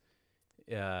worse?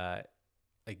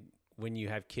 Like when you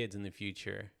have kids in the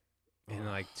future, and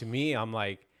like to me, I'm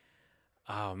like,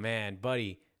 oh man,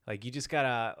 buddy. Like you just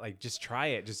gotta like just try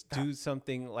it. Just do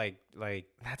something like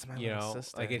that's my you little know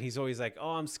sister. like, and he's always like, oh,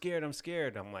 I'm scared.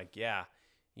 I'm like, yeah,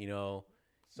 you know.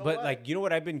 So but what? like, you know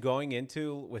what I've been going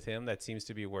into with him that seems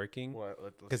to be working,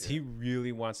 because he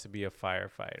really wants to be a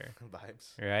firefighter.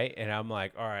 Vibes. Right. And I'm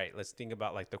like, all right, let's think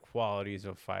about like the qualities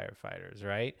of firefighters.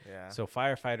 Right. Yeah. So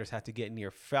firefighters have to get near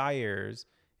fires,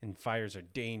 and fires are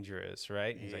dangerous.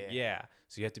 Right. He's like, yeah.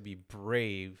 So you have to be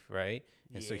brave. Right.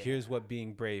 And so here's what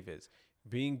being brave is.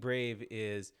 Being brave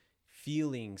is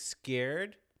feeling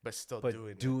scared, but still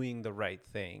doing the right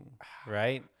thing,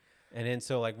 right? And then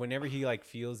so like whenever he like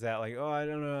feels that like, oh, I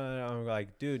don't know, I'm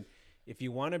like, dude, if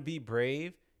you want to be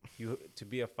brave, to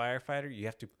be a firefighter, you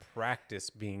have to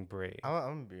practice being brave. I'm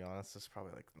gonna be honest. This is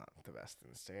probably like not the best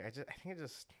thing to say. I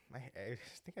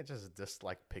think I just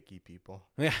dislike picky people.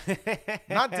 Yeah,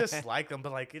 Not dislike them,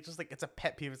 but like it's just like it's a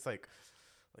pet peeve. It's like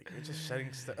you're just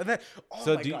shedding stuff. And then,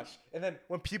 gosh. And then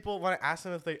when people want to ask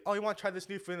them if you want to try this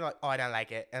new food? And they're like, oh, I don't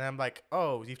like it. And I'm like,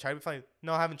 oh, you've tried it before? Like,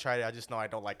 no, I haven't tried it. I just know I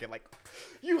don't like it. Like,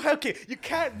 you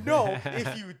can't know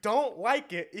if you don't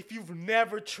like it if you've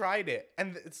never tried it.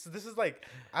 And this is like,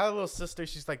 I have a little sister.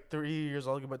 She's like 3 years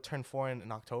old, but turned 4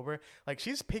 in October. Like,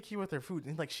 she's picky with her food.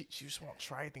 And like, she just won't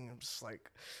try anything. I'm just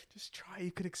like, just try.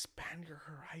 You could expand your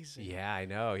horizon. Yeah, I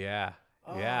know. Yeah.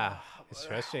 Yeah, it's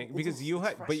frustrating because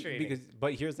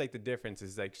but here's like the difference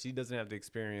is like she doesn't have the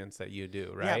experience that you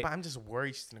do, right? Yeah, but I'm just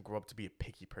worried she's gonna grow up to be a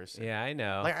picky person. Yeah, I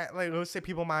know. Like let's say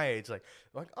people my age, like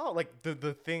oh, like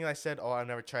the thing I said, oh, I've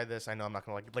never tried this, I know I'm not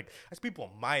gonna like it. Like that's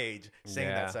people my age saying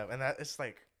that stuff, and that it's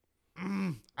like,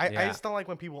 I just don't like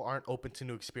when people aren't open to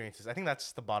new experiences. I think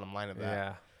that's the bottom line of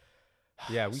that.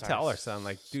 Yeah, we tell our son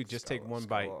like, dude, just take one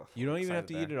bite. You don't even have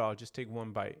to eat it all. Just take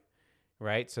one bite.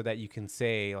 Right, so that you can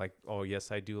say like, "Oh,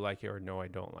 yes, I do like it," or "No, I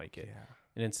don't like it." Yeah.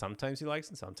 And then sometimes he likes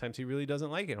it, and sometimes he really doesn't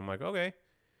like it. I'm like, okay,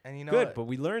 and you know, good, but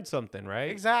we learned something,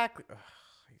 right? Exactly. Ugh,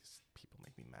 people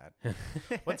make me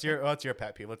mad. What's your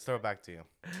pet peeve? Let's throw it back to you.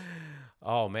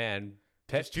 Oh man,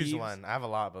 Pet Just choose peeves? one. I have a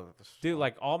lot, but Dude,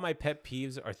 like all my pet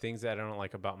peeves are things that I don't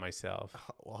like about myself.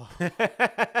 Wow.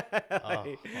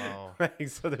 Wow. Like,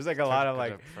 so there's like a lot of Took a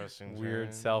like depressing weird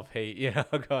turn. self-hate,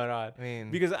 going on. I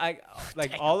mean, Because I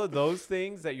like all of those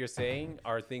things that you're saying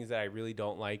are things that I really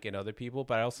don't like in other people,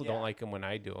 but I also Yeah. don't like them when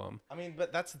I do them. I mean,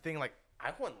 but that's the thing. Like,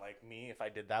 I wouldn't like me if I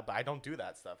did that, but I don't do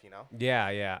that stuff.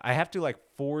 Yeah. I have to like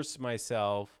force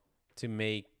myself to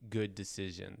make good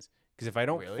decisions. Because if I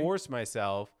don't Really? force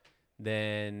myself,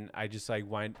 then I just like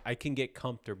I can get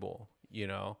comfortable,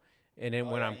 And then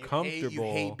when I'm comfortable, you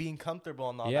hate being comfortable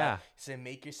and all Yeah. that. So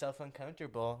make yourself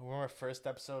uncomfortable. Remember our first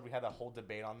episode? We had a whole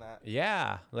debate on that.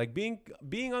 yeah, like being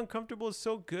uncomfortable is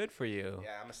so good for you.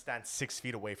 Yeah, I'm gonna stand 6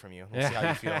 feet away from you. We'll see how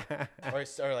you feel,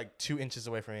 or like 2 inches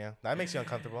away from you. That makes you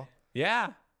uncomfortable.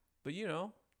 Yeah, but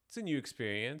it's a new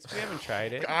experience. We haven't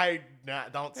tried it.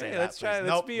 Don't say Hey, that. let's try. please. Let's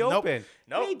Nope, be nope, open.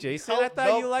 nope, Hey, Jason, nope, I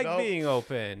thought you nope, liked nope. being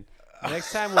open.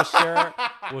 Next time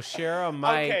we'll share a mic.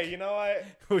 Okay, you know what?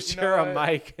 We'll You know share a what?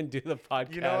 mic and do the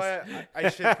podcast. You know what? I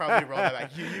should probably roll that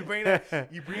back. You bring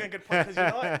a good point, because you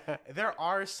know what? There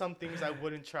are some things I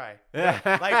wouldn't try.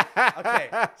 Like, okay,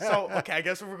 I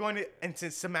guess if we're going into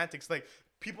semantics, like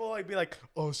people like be like,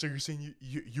 oh, so you're saying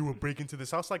you would break into this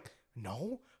house? Like,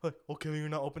 no. Like, okay, you're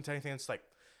not open to anything. It's like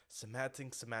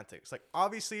semantics. Like,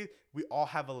 obviously we all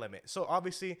have a limit. So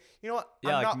obviously, you know what? Yeah,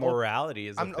 I'm like not morality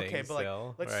is a I'm thing. okay, but like,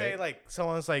 still, let's right? say like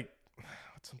someone's like,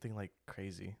 what's something like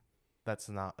crazy that's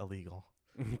not illegal.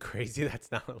 Crazy.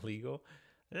 That's not illegal.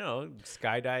 I don't know,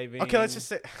 skydiving. Okay, let's just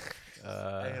say.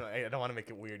 Uh, I don't want to make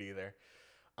it weird either.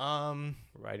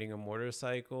 riding a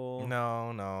motorcycle.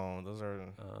 No, those are.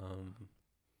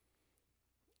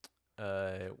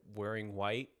 Wearing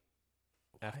white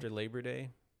after Labor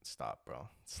Day. Stop, bro.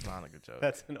 It's not a good joke.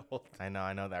 That's an old. I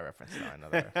know that reference. No, I know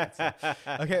that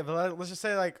reference. Okay, but let's just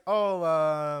say like,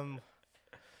 I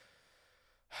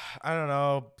don't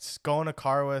know, just go in a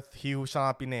car with he who shall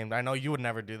not be named. I know you would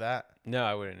never do that. No,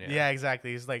 I wouldn't. Yeah,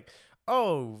 exactly. He's like,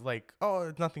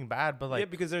 it's nothing bad, but like, yeah,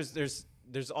 because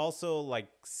there's also like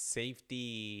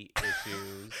safety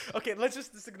issues. okay, let's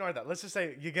just ignore that. Let's just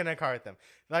say you get in a car with them.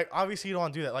 Like, obviously you don't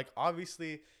want to do that. Like,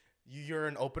 obviously you're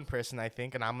an open person, I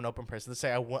think, and I'm an open person. Let's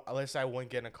say I wouldn't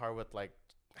get in a car with, like,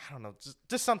 I don't know,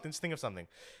 just something. Just think of something.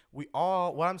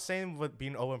 What I'm saying with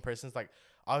being an open person is like,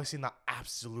 obviously not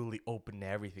absolutely open to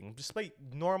everything. Just like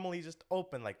normally just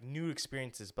open, like new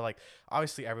experiences. But like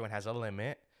obviously everyone has a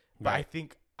limit. But Right. I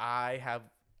think I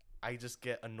just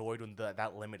get annoyed when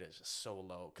that limit is just so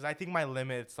low. Because I think my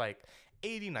limit's like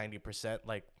 80-90%.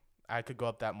 Like I could go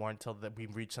up that more until we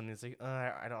reach something that's like,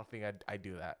 I don't think I'd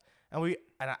do that.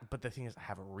 But the thing is, I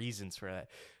have reasons for that.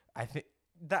 I think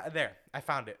I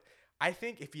found it. I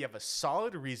think if you have a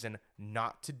solid reason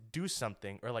not to do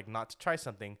something or like not to try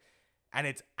something, and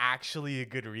it's actually a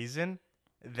good reason,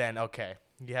 then okay,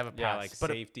 you have a pass. Yeah, like but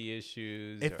safety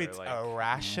issues. if or it's like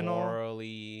irrational,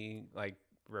 morally like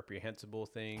reprehensible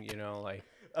thing, like.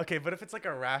 okay, but if it's like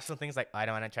a rational thing, it's like I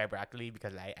don't want to try broccoli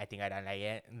because I think I don't like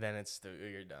it, then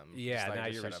you're dumb. Yeah, Just, like, now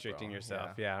just you're shut up, restricting bro. yourself.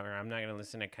 Yeah, or I'm not gonna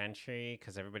listen to country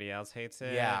because everybody else hates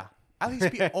it. Yeah. At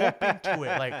least be open to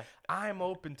it. Like I'm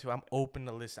open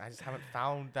to listen. I just haven't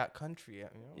found that country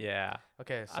yet. Yeah.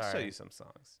 Okay, sorry. I'll show you some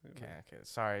songs. Okay.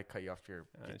 Sorry, cut you off your.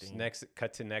 Just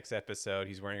cut to next episode.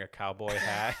 He's wearing a cowboy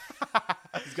hat.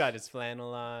 He's got his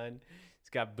flannel on. He's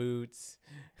got boots.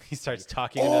 He starts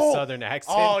talking in a southern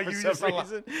accent for some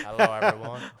reason.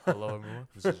 Hello everyone.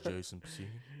 This is Jason P.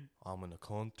 I'm in a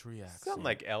country accent. Sound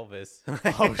like Elvis.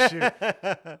 Oh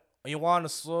shoot. You want a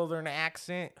southern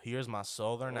accent? Here's my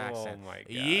southern accent. Oh my god.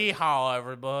 Yeehaw,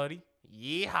 everybody.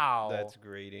 Yeehaw. That's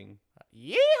grating.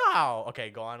 Yeehaw. Okay,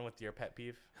 go on with your pet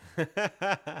peeve.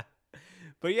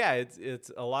 But yeah, it's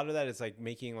a lot of that is like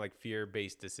making like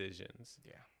fear-based decisions.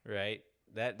 Yeah. Right?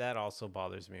 That also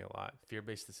bothers me a lot.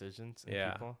 Fear-based decisions in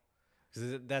Yeah. people.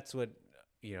 Because that's what,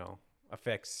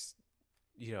 affects,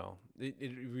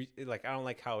 like, I don't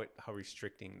like how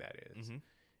restricting that is. Mm-hmm.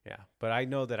 Yeah. But I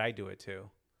know that I do it too.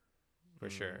 For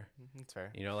sure. That's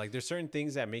fair. Like there's certain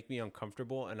things that make me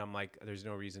uncomfortable and I'm like, there's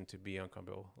no reason to be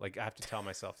uncomfortable. Like I have to tell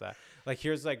myself that. Like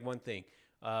here's like one thing.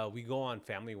 We go on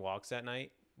family walks at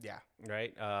night. Yeah.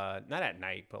 Right. Not at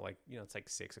night, but like, it's like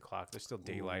 6 o'clock. There's still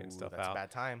daylight and stuff that's out. a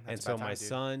bad time. And so my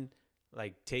son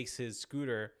like takes his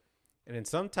scooter, and then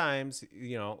sometimes,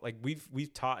 like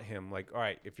we've taught him like, all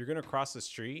right, if you're going to cross the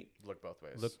street, look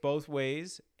both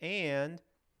ways and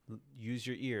use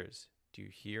your ears. Do you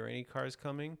hear any cars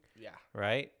coming? Yeah.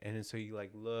 Right. And then so he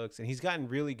like looks, and he's gotten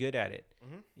really good at it,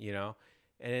 and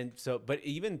then but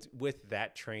even with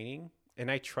that training,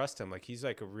 and I trust him, like he's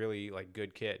like a really like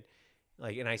good kid.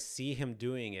 like, and I see him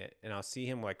doing it, and I'll see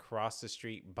him like cross the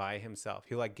street by himself.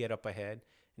 He'll like get up ahead,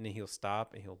 and then he'll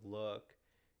stop and he'll look,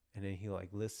 and then he'll like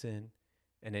listen,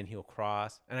 and then he'll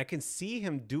cross, and I can see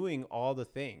him doing all the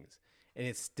things, and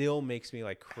it still makes me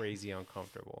like crazy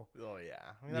uncomfortable. Oh yeah,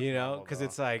 I mean, that's You know, normal, because though.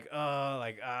 it's like, oh,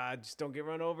 like, just don't get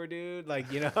run over, dude.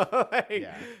 Like, you know, like,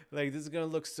 Yeah. like this is gonna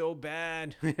look so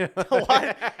bad.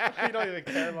 What? You don't even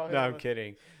care about him? No, I'm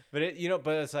kidding. But it, you know,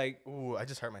 but it's like, Ooh, I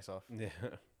just hurt myself. yeah,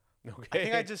 okay, I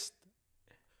think I just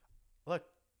look.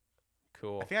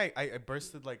 cool. I think I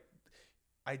bursted like.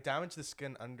 I damaged the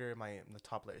skin under the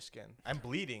top layer skin. I'm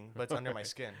bleeding, but it's under my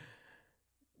skin.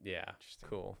 Yeah, Interesting.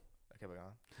 cool. Okay, but go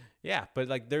on. Yeah, but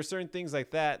like there's certain things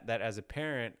like that as a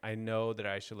parent I know that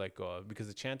I should let go of, because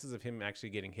the chances of him actually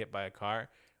getting hit by a car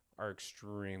are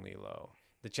extremely low.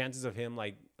 The chances of him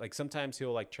like sometimes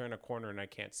he'll like turn a corner and I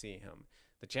can't see him.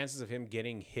 The chances of him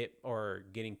getting hit or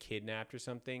getting kidnapped or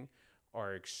something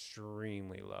are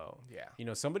extremely low. Yeah. You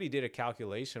know, somebody did a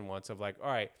calculation once of like,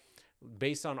 all right,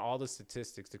 based on all the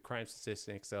statistics, the crime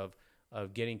statistics of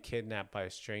getting kidnapped by a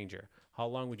stranger, how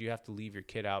long would you have to leave your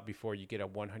kid out before you get a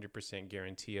 100%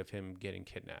 guarantee of him getting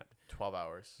kidnapped? 12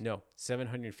 hours. No,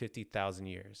 750,000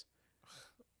 years.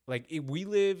 Like, we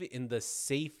live in the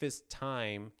safest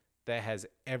time that has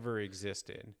ever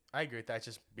existed. I agree with that. It's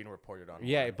just being reported on.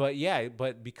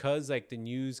 But because like the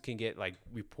news can get like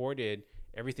reported,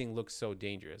 everything looks so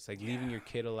dangerous. Like leaving your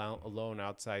kid alone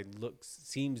outside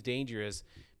seems dangerous,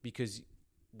 because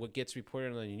what gets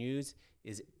reported on the news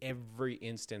is every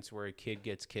instance where a kid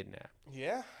gets kidnapped.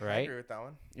 Yeah, I Right? agree with that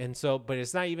one. And so, but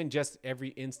it's not even just every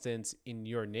instance in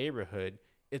your neighborhood.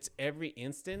 It's every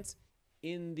instance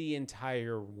in the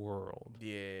entire world.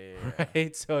 Yeah.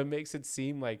 Right? So it makes it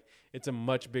seem like it's a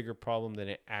much bigger problem than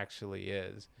it actually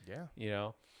is. Yeah. You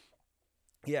know?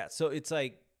 Yeah. So it's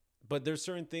like, but there's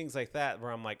certain things like that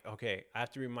where I'm like, okay, I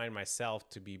have to remind myself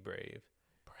to be brave.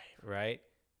 Right?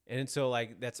 And so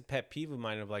like, that's a pet peeve of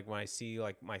mine of like when I see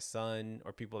like my son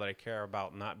or people that I care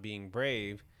about not being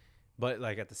brave, but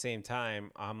like at the same time,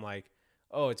 I'm like,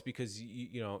 oh, it's because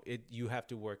you have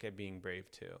to work at being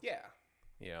brave too. Yeah.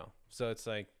 You know? So it's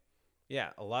like,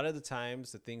 yeah, a lot of the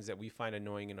times the things that we find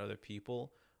annoying in other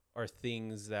people are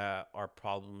things that are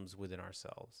problems within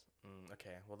ourselves.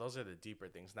 Okay. Well, those are the deeper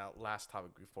things. Now, last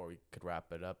topic before we could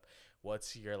wrap it up.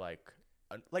 What's your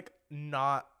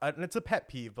not, and it's a pet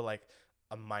peeve, but like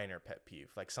a minor pet peeve,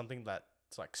 like something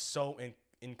that's like so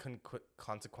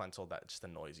inconsequential that it just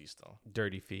annoys you still.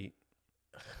 Dirty feet.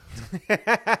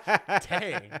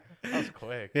 Dang, that was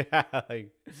quick. Yeah,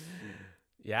 like,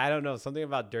 yeah, I don't know. Something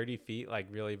about dirty feet like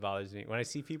really bothers me. When I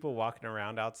see people walking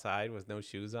around outside with no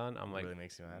shoes on, I'm like, really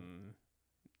makes you mad.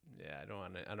 Yeah, I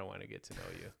don't want to get to know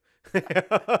you.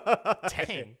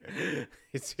 Dang.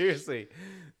 Seriously,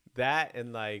 that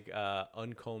and like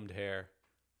uncombed hair.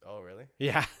 Oh, really?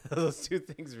 Yeah, those two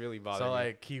things really bother me. So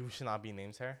like, he who should not be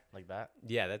named hair, like that.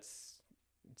 Yeah, it's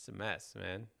a mess,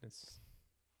 man.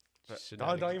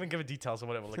 Don't even give a details of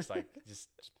what it looks like. just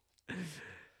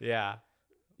Yeah.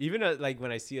 Even like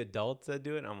when I see adults that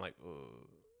do it, I'm like, ooh,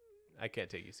 I can't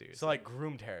take you seriously. so like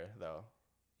groomed hair though.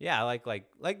 Yeah, like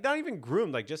not even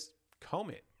groomed, like just comb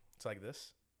it. It's like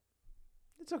this.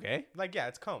 It's okay. Like, yeah,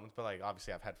 it's combed, but like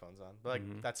obviously I have headphones on. But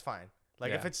like that's fine.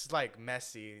 Like if Yeah. it's like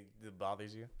messy, it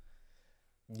bothers you.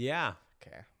 Yeah.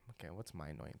 Okay. What's my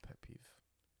annoying pet peeve?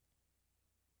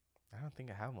 I don't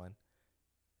think I have one.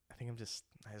 I just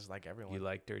like everyone. You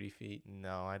like dirty feet?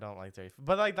 No, I don't like dirty feet.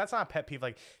 But like that's not a pet peeve.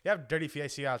 Like you have dirty feet, I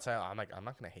see you outside. I'm like, I'm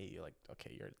not gonna hate you. Like,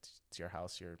 okay, it's your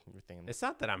house, your thing. It's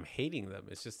not that I'm hating them.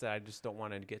 It's just that I just don't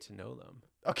want to get to know them.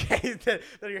 Okay, that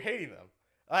you're hating them.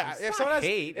 It's If not someone has,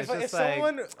 hate. if, It's if just like,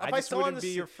 someone, I if I just someone wouldn't to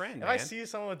be see- your friend, if man. I see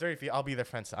someone with dirty feet, I'll be their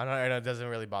friend. I don't. It doesn't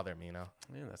really bother me, you know.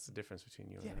 Yeah, that's the difference between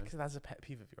you Yeah, and me. because that's a pet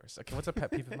peeve of yours. Okay, what's a pet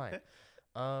peeve of mine?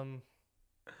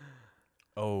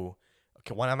 Oh,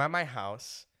 okay. When I'm at my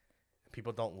house,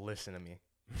 people don't listen to me.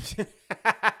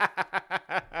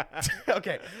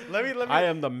 Okay, let me. I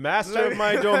am the master let of me-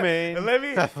 my domain. no. Let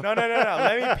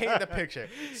me paint the picture.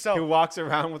 So Who walks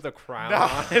around with a crown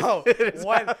no,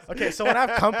 on. okay, so when I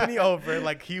have company over,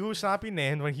 like he who shall not be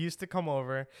named, when he used to come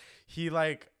over, he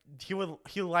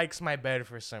likes my bed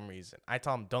for some reason. I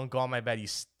tell him, don't go on my bed. You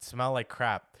smell like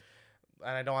crap,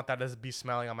 and I don't want that to be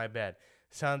smelling on my bed.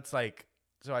 Sounds like,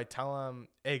 so I tell him,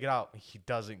 hey, get out. He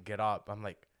doesn't get up. I'm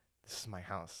like, this is my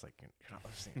house. Like you're not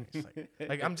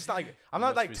listening. I'm just not like I'm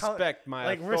not like telling respect my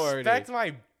like authority. respect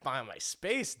my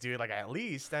space, dude. Like at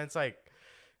least, and it's like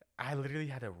I literally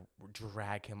had to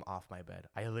drag him off my bed.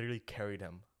 I literally carried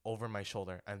him over my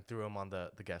shoulder and threw him on the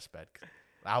guest bed.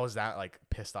 I was that like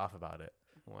pissed off about it.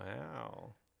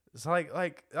 Wow. So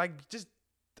like just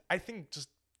I think just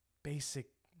basic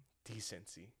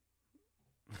decency.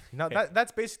 No,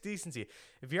 that's basic decency.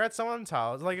 If you're at someone's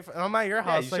house, like if I'm at your Yeah,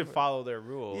 house, you like should follow their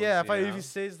rules. yeah, you if know? he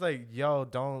says like, "Yo,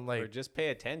 don't like," or just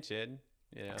pay attention.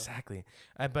 You know. exactly.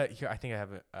 But here, I think I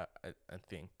have a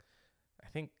thing.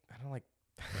 I don't like.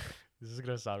 This is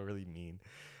gonna sound really mean,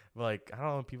 but like I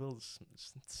don't know, people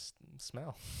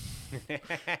smell.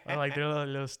 Or like they're a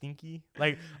little stinky.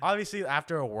 Like obviously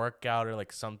after a workout or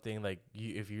like something, like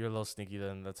if you're a little stinky,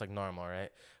 then that's like normal,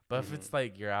 right? But if it's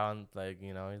like you're out and like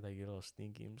like you're a little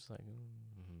stinky, I'm just like,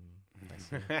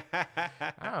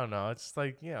 I don't know. It's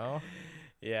like Yeah,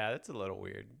 that's a little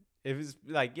weird. If it's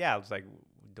like, it's like,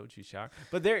 don't you shower?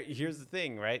 But here's the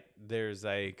thing, right? There's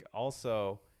like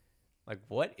also, like,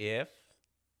 what if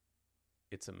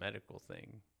it's a medical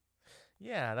thing?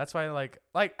 Yeah, that's why like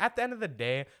at the end of the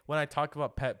day, when I talk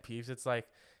about pet peeves, it's like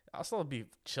I'll still be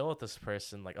chill with this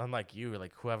person, like unlike you,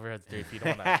 like whoever has 3 feet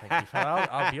on that thing.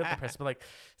 I'll be with the person, but like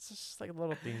it's just like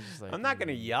little things. Just like I'm not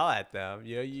gonna yell at them.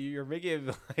 You know, you're making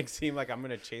it like seem like I'm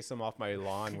gonna chase them off my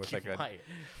lawn with like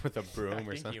with a broom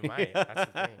or something. You might. That's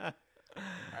the thing. All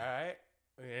right.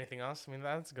 Anything else? I mean,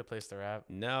 that's a good place to wrap.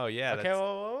 No, yeah. Okay.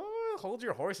 Well, hold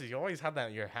your horses. You always have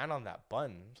your hand on that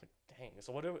button. It's like, dang.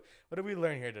 So what did we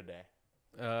learn here today?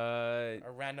 A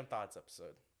random thoughts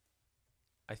episode.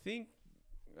 I think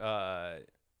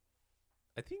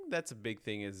that's a big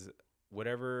thing is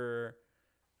whatever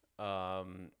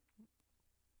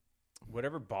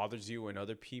bothers you in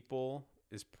other people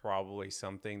is probably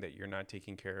something that you're not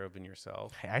taking care of in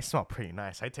yourself. Hey, I smell pretty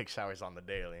nice. I take showers on the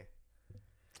daily.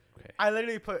 Okay. I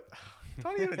literally put.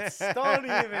 Don't even start.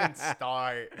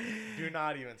 Do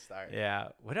not even start. Yeah.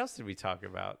 What else did we talk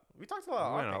about? We talked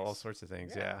about all sorts of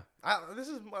things. Yeah. This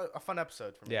is a fun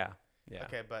episode for me. Yeah. Yeah.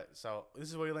 Okay, but so this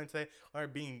is what we learned today.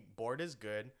 Being bored is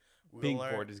good. Being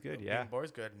bored is good. Yeah. Being bored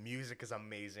is good. Music is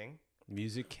amazing.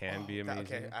 Music can be amazing.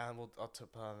 Okay, I'll put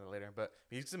on it later. But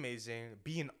music's amazing.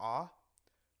 Be in awe.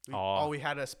 We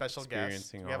had a special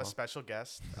guest. We have a special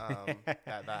guest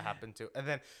that happened to, and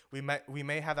then we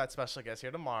may have that special guest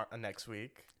here next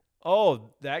week.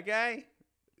 Oh, that guy?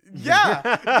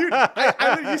 Yeah, dude.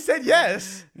 You said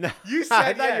yes. No, you said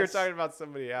I thought yes. you were talking about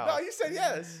somebody else. No, you said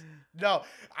yes. No,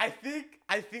 I think.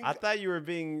 I thought you were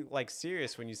being like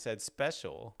serious when you said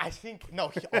special. I think no.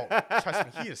 Trust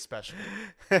me, he is special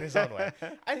in his own way.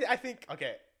 I think.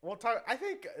 Okay, we'll talk. I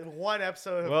think one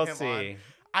episode of him see.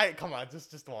 Come on,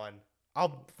 just one.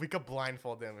 We could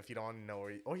blindfold him if you don't want to know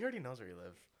where. He already knows where you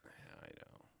live. I know.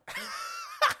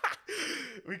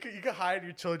 You could hide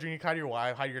your children. You could hide your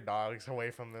wife, hide your dogs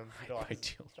away from them. My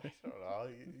children. I don't know.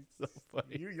 So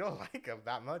funny. You don't like him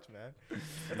that much, man.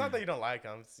 It's not that you don't like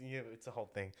him. It's a whole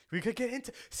thing. We could get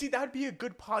into. See, that would be a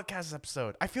good podcast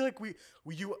episode. I feel like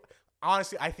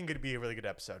honestly, I think it'd be a really good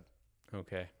episode.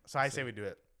 Okay. So I say we do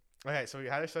it. Okay, so we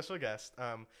had a special guest.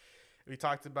 We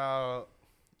talked about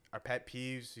our pet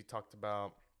peeves. We talked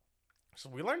about. So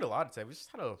we learned a lot today. We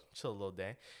just had a chill little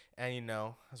day. And,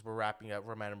 as we're wrapping up,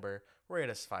 remember, rate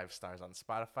us 5 stars on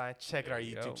Spotify. Check out our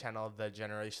YouTube channel, The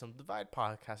Generational Divide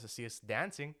Podcast, to see us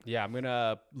dancing. Yeah, I'm going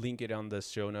to link it on the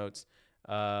show notes.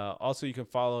 Also, you can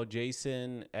follow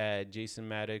Jason at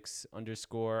JasonMaddox_ on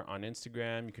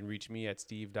Instagram. You can reach me at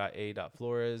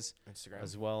steve.a.flores Instagram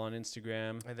as well on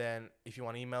Instagram. And then if you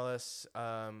want to email us,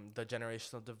 The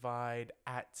Generational Divide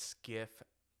at skiff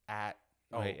at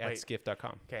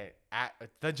skiff.com. Okay, at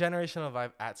The Generational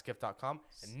Divide at skiff.com.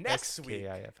 And next week,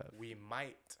 SKIFF. we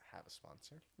might have a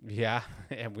sponsor. Yeah,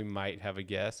 and we might have a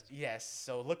guest. Yes,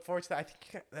 so look forward to that. I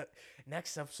think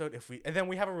next episode, and then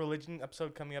we have a religion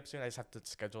episode coming up soon. I just have to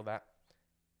schedule that.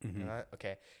 Mm-hmm.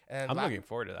 Okay, and I'm looking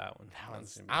forward to that one.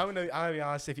 I'm gonna be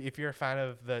honest. If you're a fan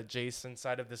of the Jason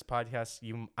side of this podcast,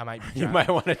 I might be. You might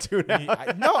want to tune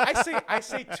out. No, I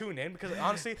say tune in because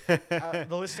honestly, the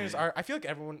listeners are. I feel like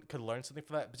everyone could learn something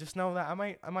from that. But just know that I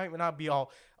might not be all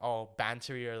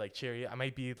bantery or like cheery. I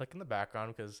might be like in the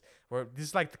background because this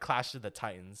is like the Clash of the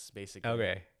Titans, basically.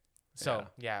 Okay. So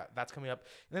yeah, that's coming up.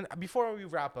 And then before we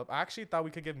wrap up, I actually thought we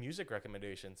could give music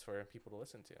recommendations for people to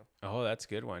listen to. Oh, that's a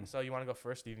good one. So you want to go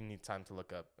first? Or do you need time to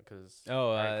look up? Because I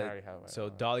already have so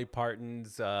Dolly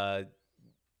Parton's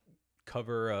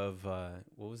cover of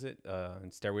what was it?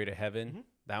 Stairway to Heaven. Mm-hmm.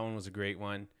 That one was a great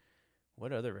one.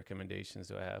 What other recommendations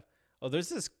do I have? Oh, there's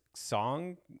this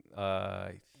song.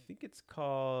 I think it's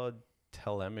called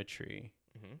Telemetry.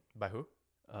 Mm-hmm. By who?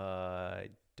 I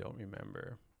don't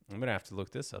remember. I'm gonna have to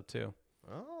look this up too.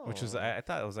 Oh, Which was I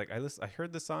thought it was like I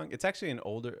heard the song. It's actually an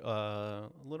older, a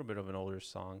little bit of an older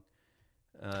song.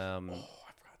 I forgot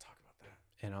to talk about that.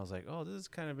 And I was like, oh, this is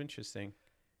kind of interesting.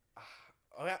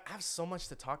 I have so much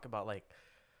to talk about. Like,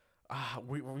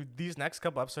 these next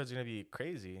couple episodes are gonna be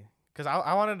crazy Because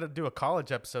I wanted to do a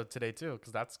college episode today too,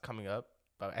 because that's coming up.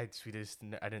 But I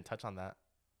didn't touch on that.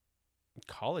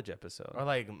 College episode. Or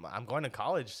like I'm going to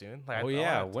college soon. Like, Oh I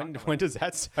yeah, wanna talk when about does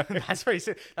that start? That's very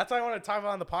soon. That's why I want to talk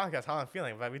about on the podcast how I'm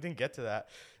feeling, but we didn't get to that.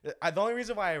 The only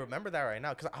reason why I remember that right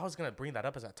now, because I was gonna bring that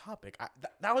up as a topic.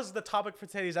 That was the topic for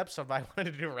today's episode, but I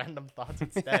wanted to do random thoughts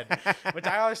instead, which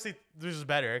I honestly this is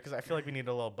better because I feel like we need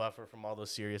a little buffer from all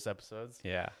those serious episodes.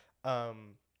 Yeah.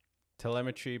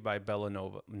 Telemetry by Bella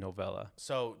Novella.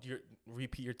 So you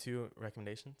repeat your 2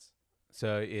 recommendations.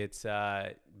 So it's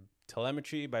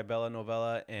Telemetry by Bella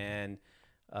Novella and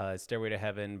Stairway to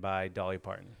Heaven by Dolly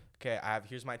Parton. Okay,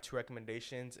 here's my 2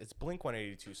 recommendations. It's Blink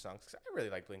 182 songs because I really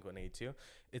like Blink 182.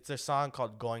 It's a song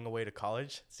called "Going Away to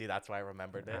College." See, that's why I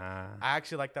remembered it. I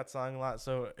actually like that song a lot.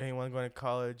 So anyone going to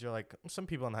college or like some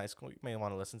people in high school, you may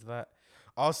want to listen to that.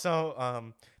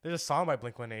 Also, there's a song by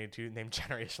Blink 182 named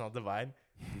 "Generational Divide."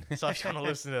 So if you want to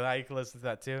listen to that, you can listen to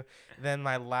that too. Then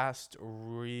my last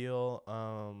real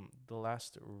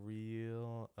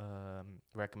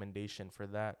recommendation for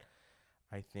that,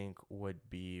 I think, would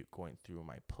be going through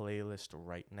my playlist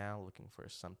right now, looking for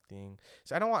something.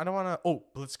 So I don't want to. Oh,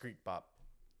 Blitzkrieg Bop.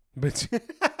 But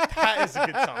That is a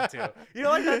good song too. You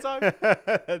don't like that song?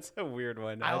 That's a weird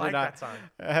one. I like that song.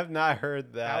 I have not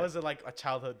heard that. That was a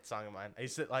childhood song of mine. I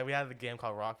used to we had a game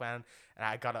called Rock Band, and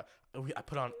I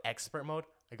put on expert mode.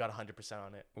 I got 100%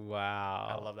 on it. Wow.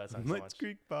 I love that song so much.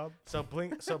 Blitzkrieg Bob. So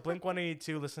Blink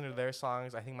 182. Listen to their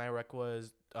songs. I think my rec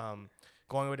was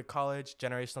Going Away to College,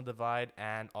 Generational Divide,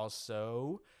 and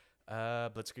also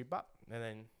Blitzkrieg Bop. And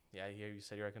then here you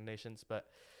said your recommendations, but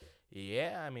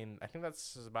yeah, I mean I think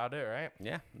that's about it, right?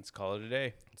 Yeah, let's call it a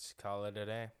day.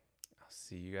 I'll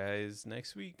See you guys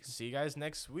next week. see you guys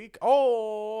next week.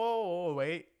 Oh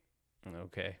wait.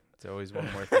 Okay. It's always one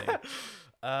more thing.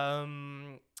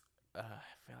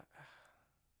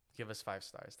 Give us 5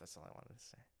 stars. That's all I wanted to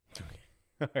say.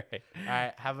 All right. All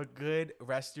right. Have a good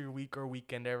rest of your week or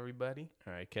weekend, everybody.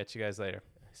 All right. Catch you guys later.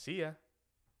 See ya.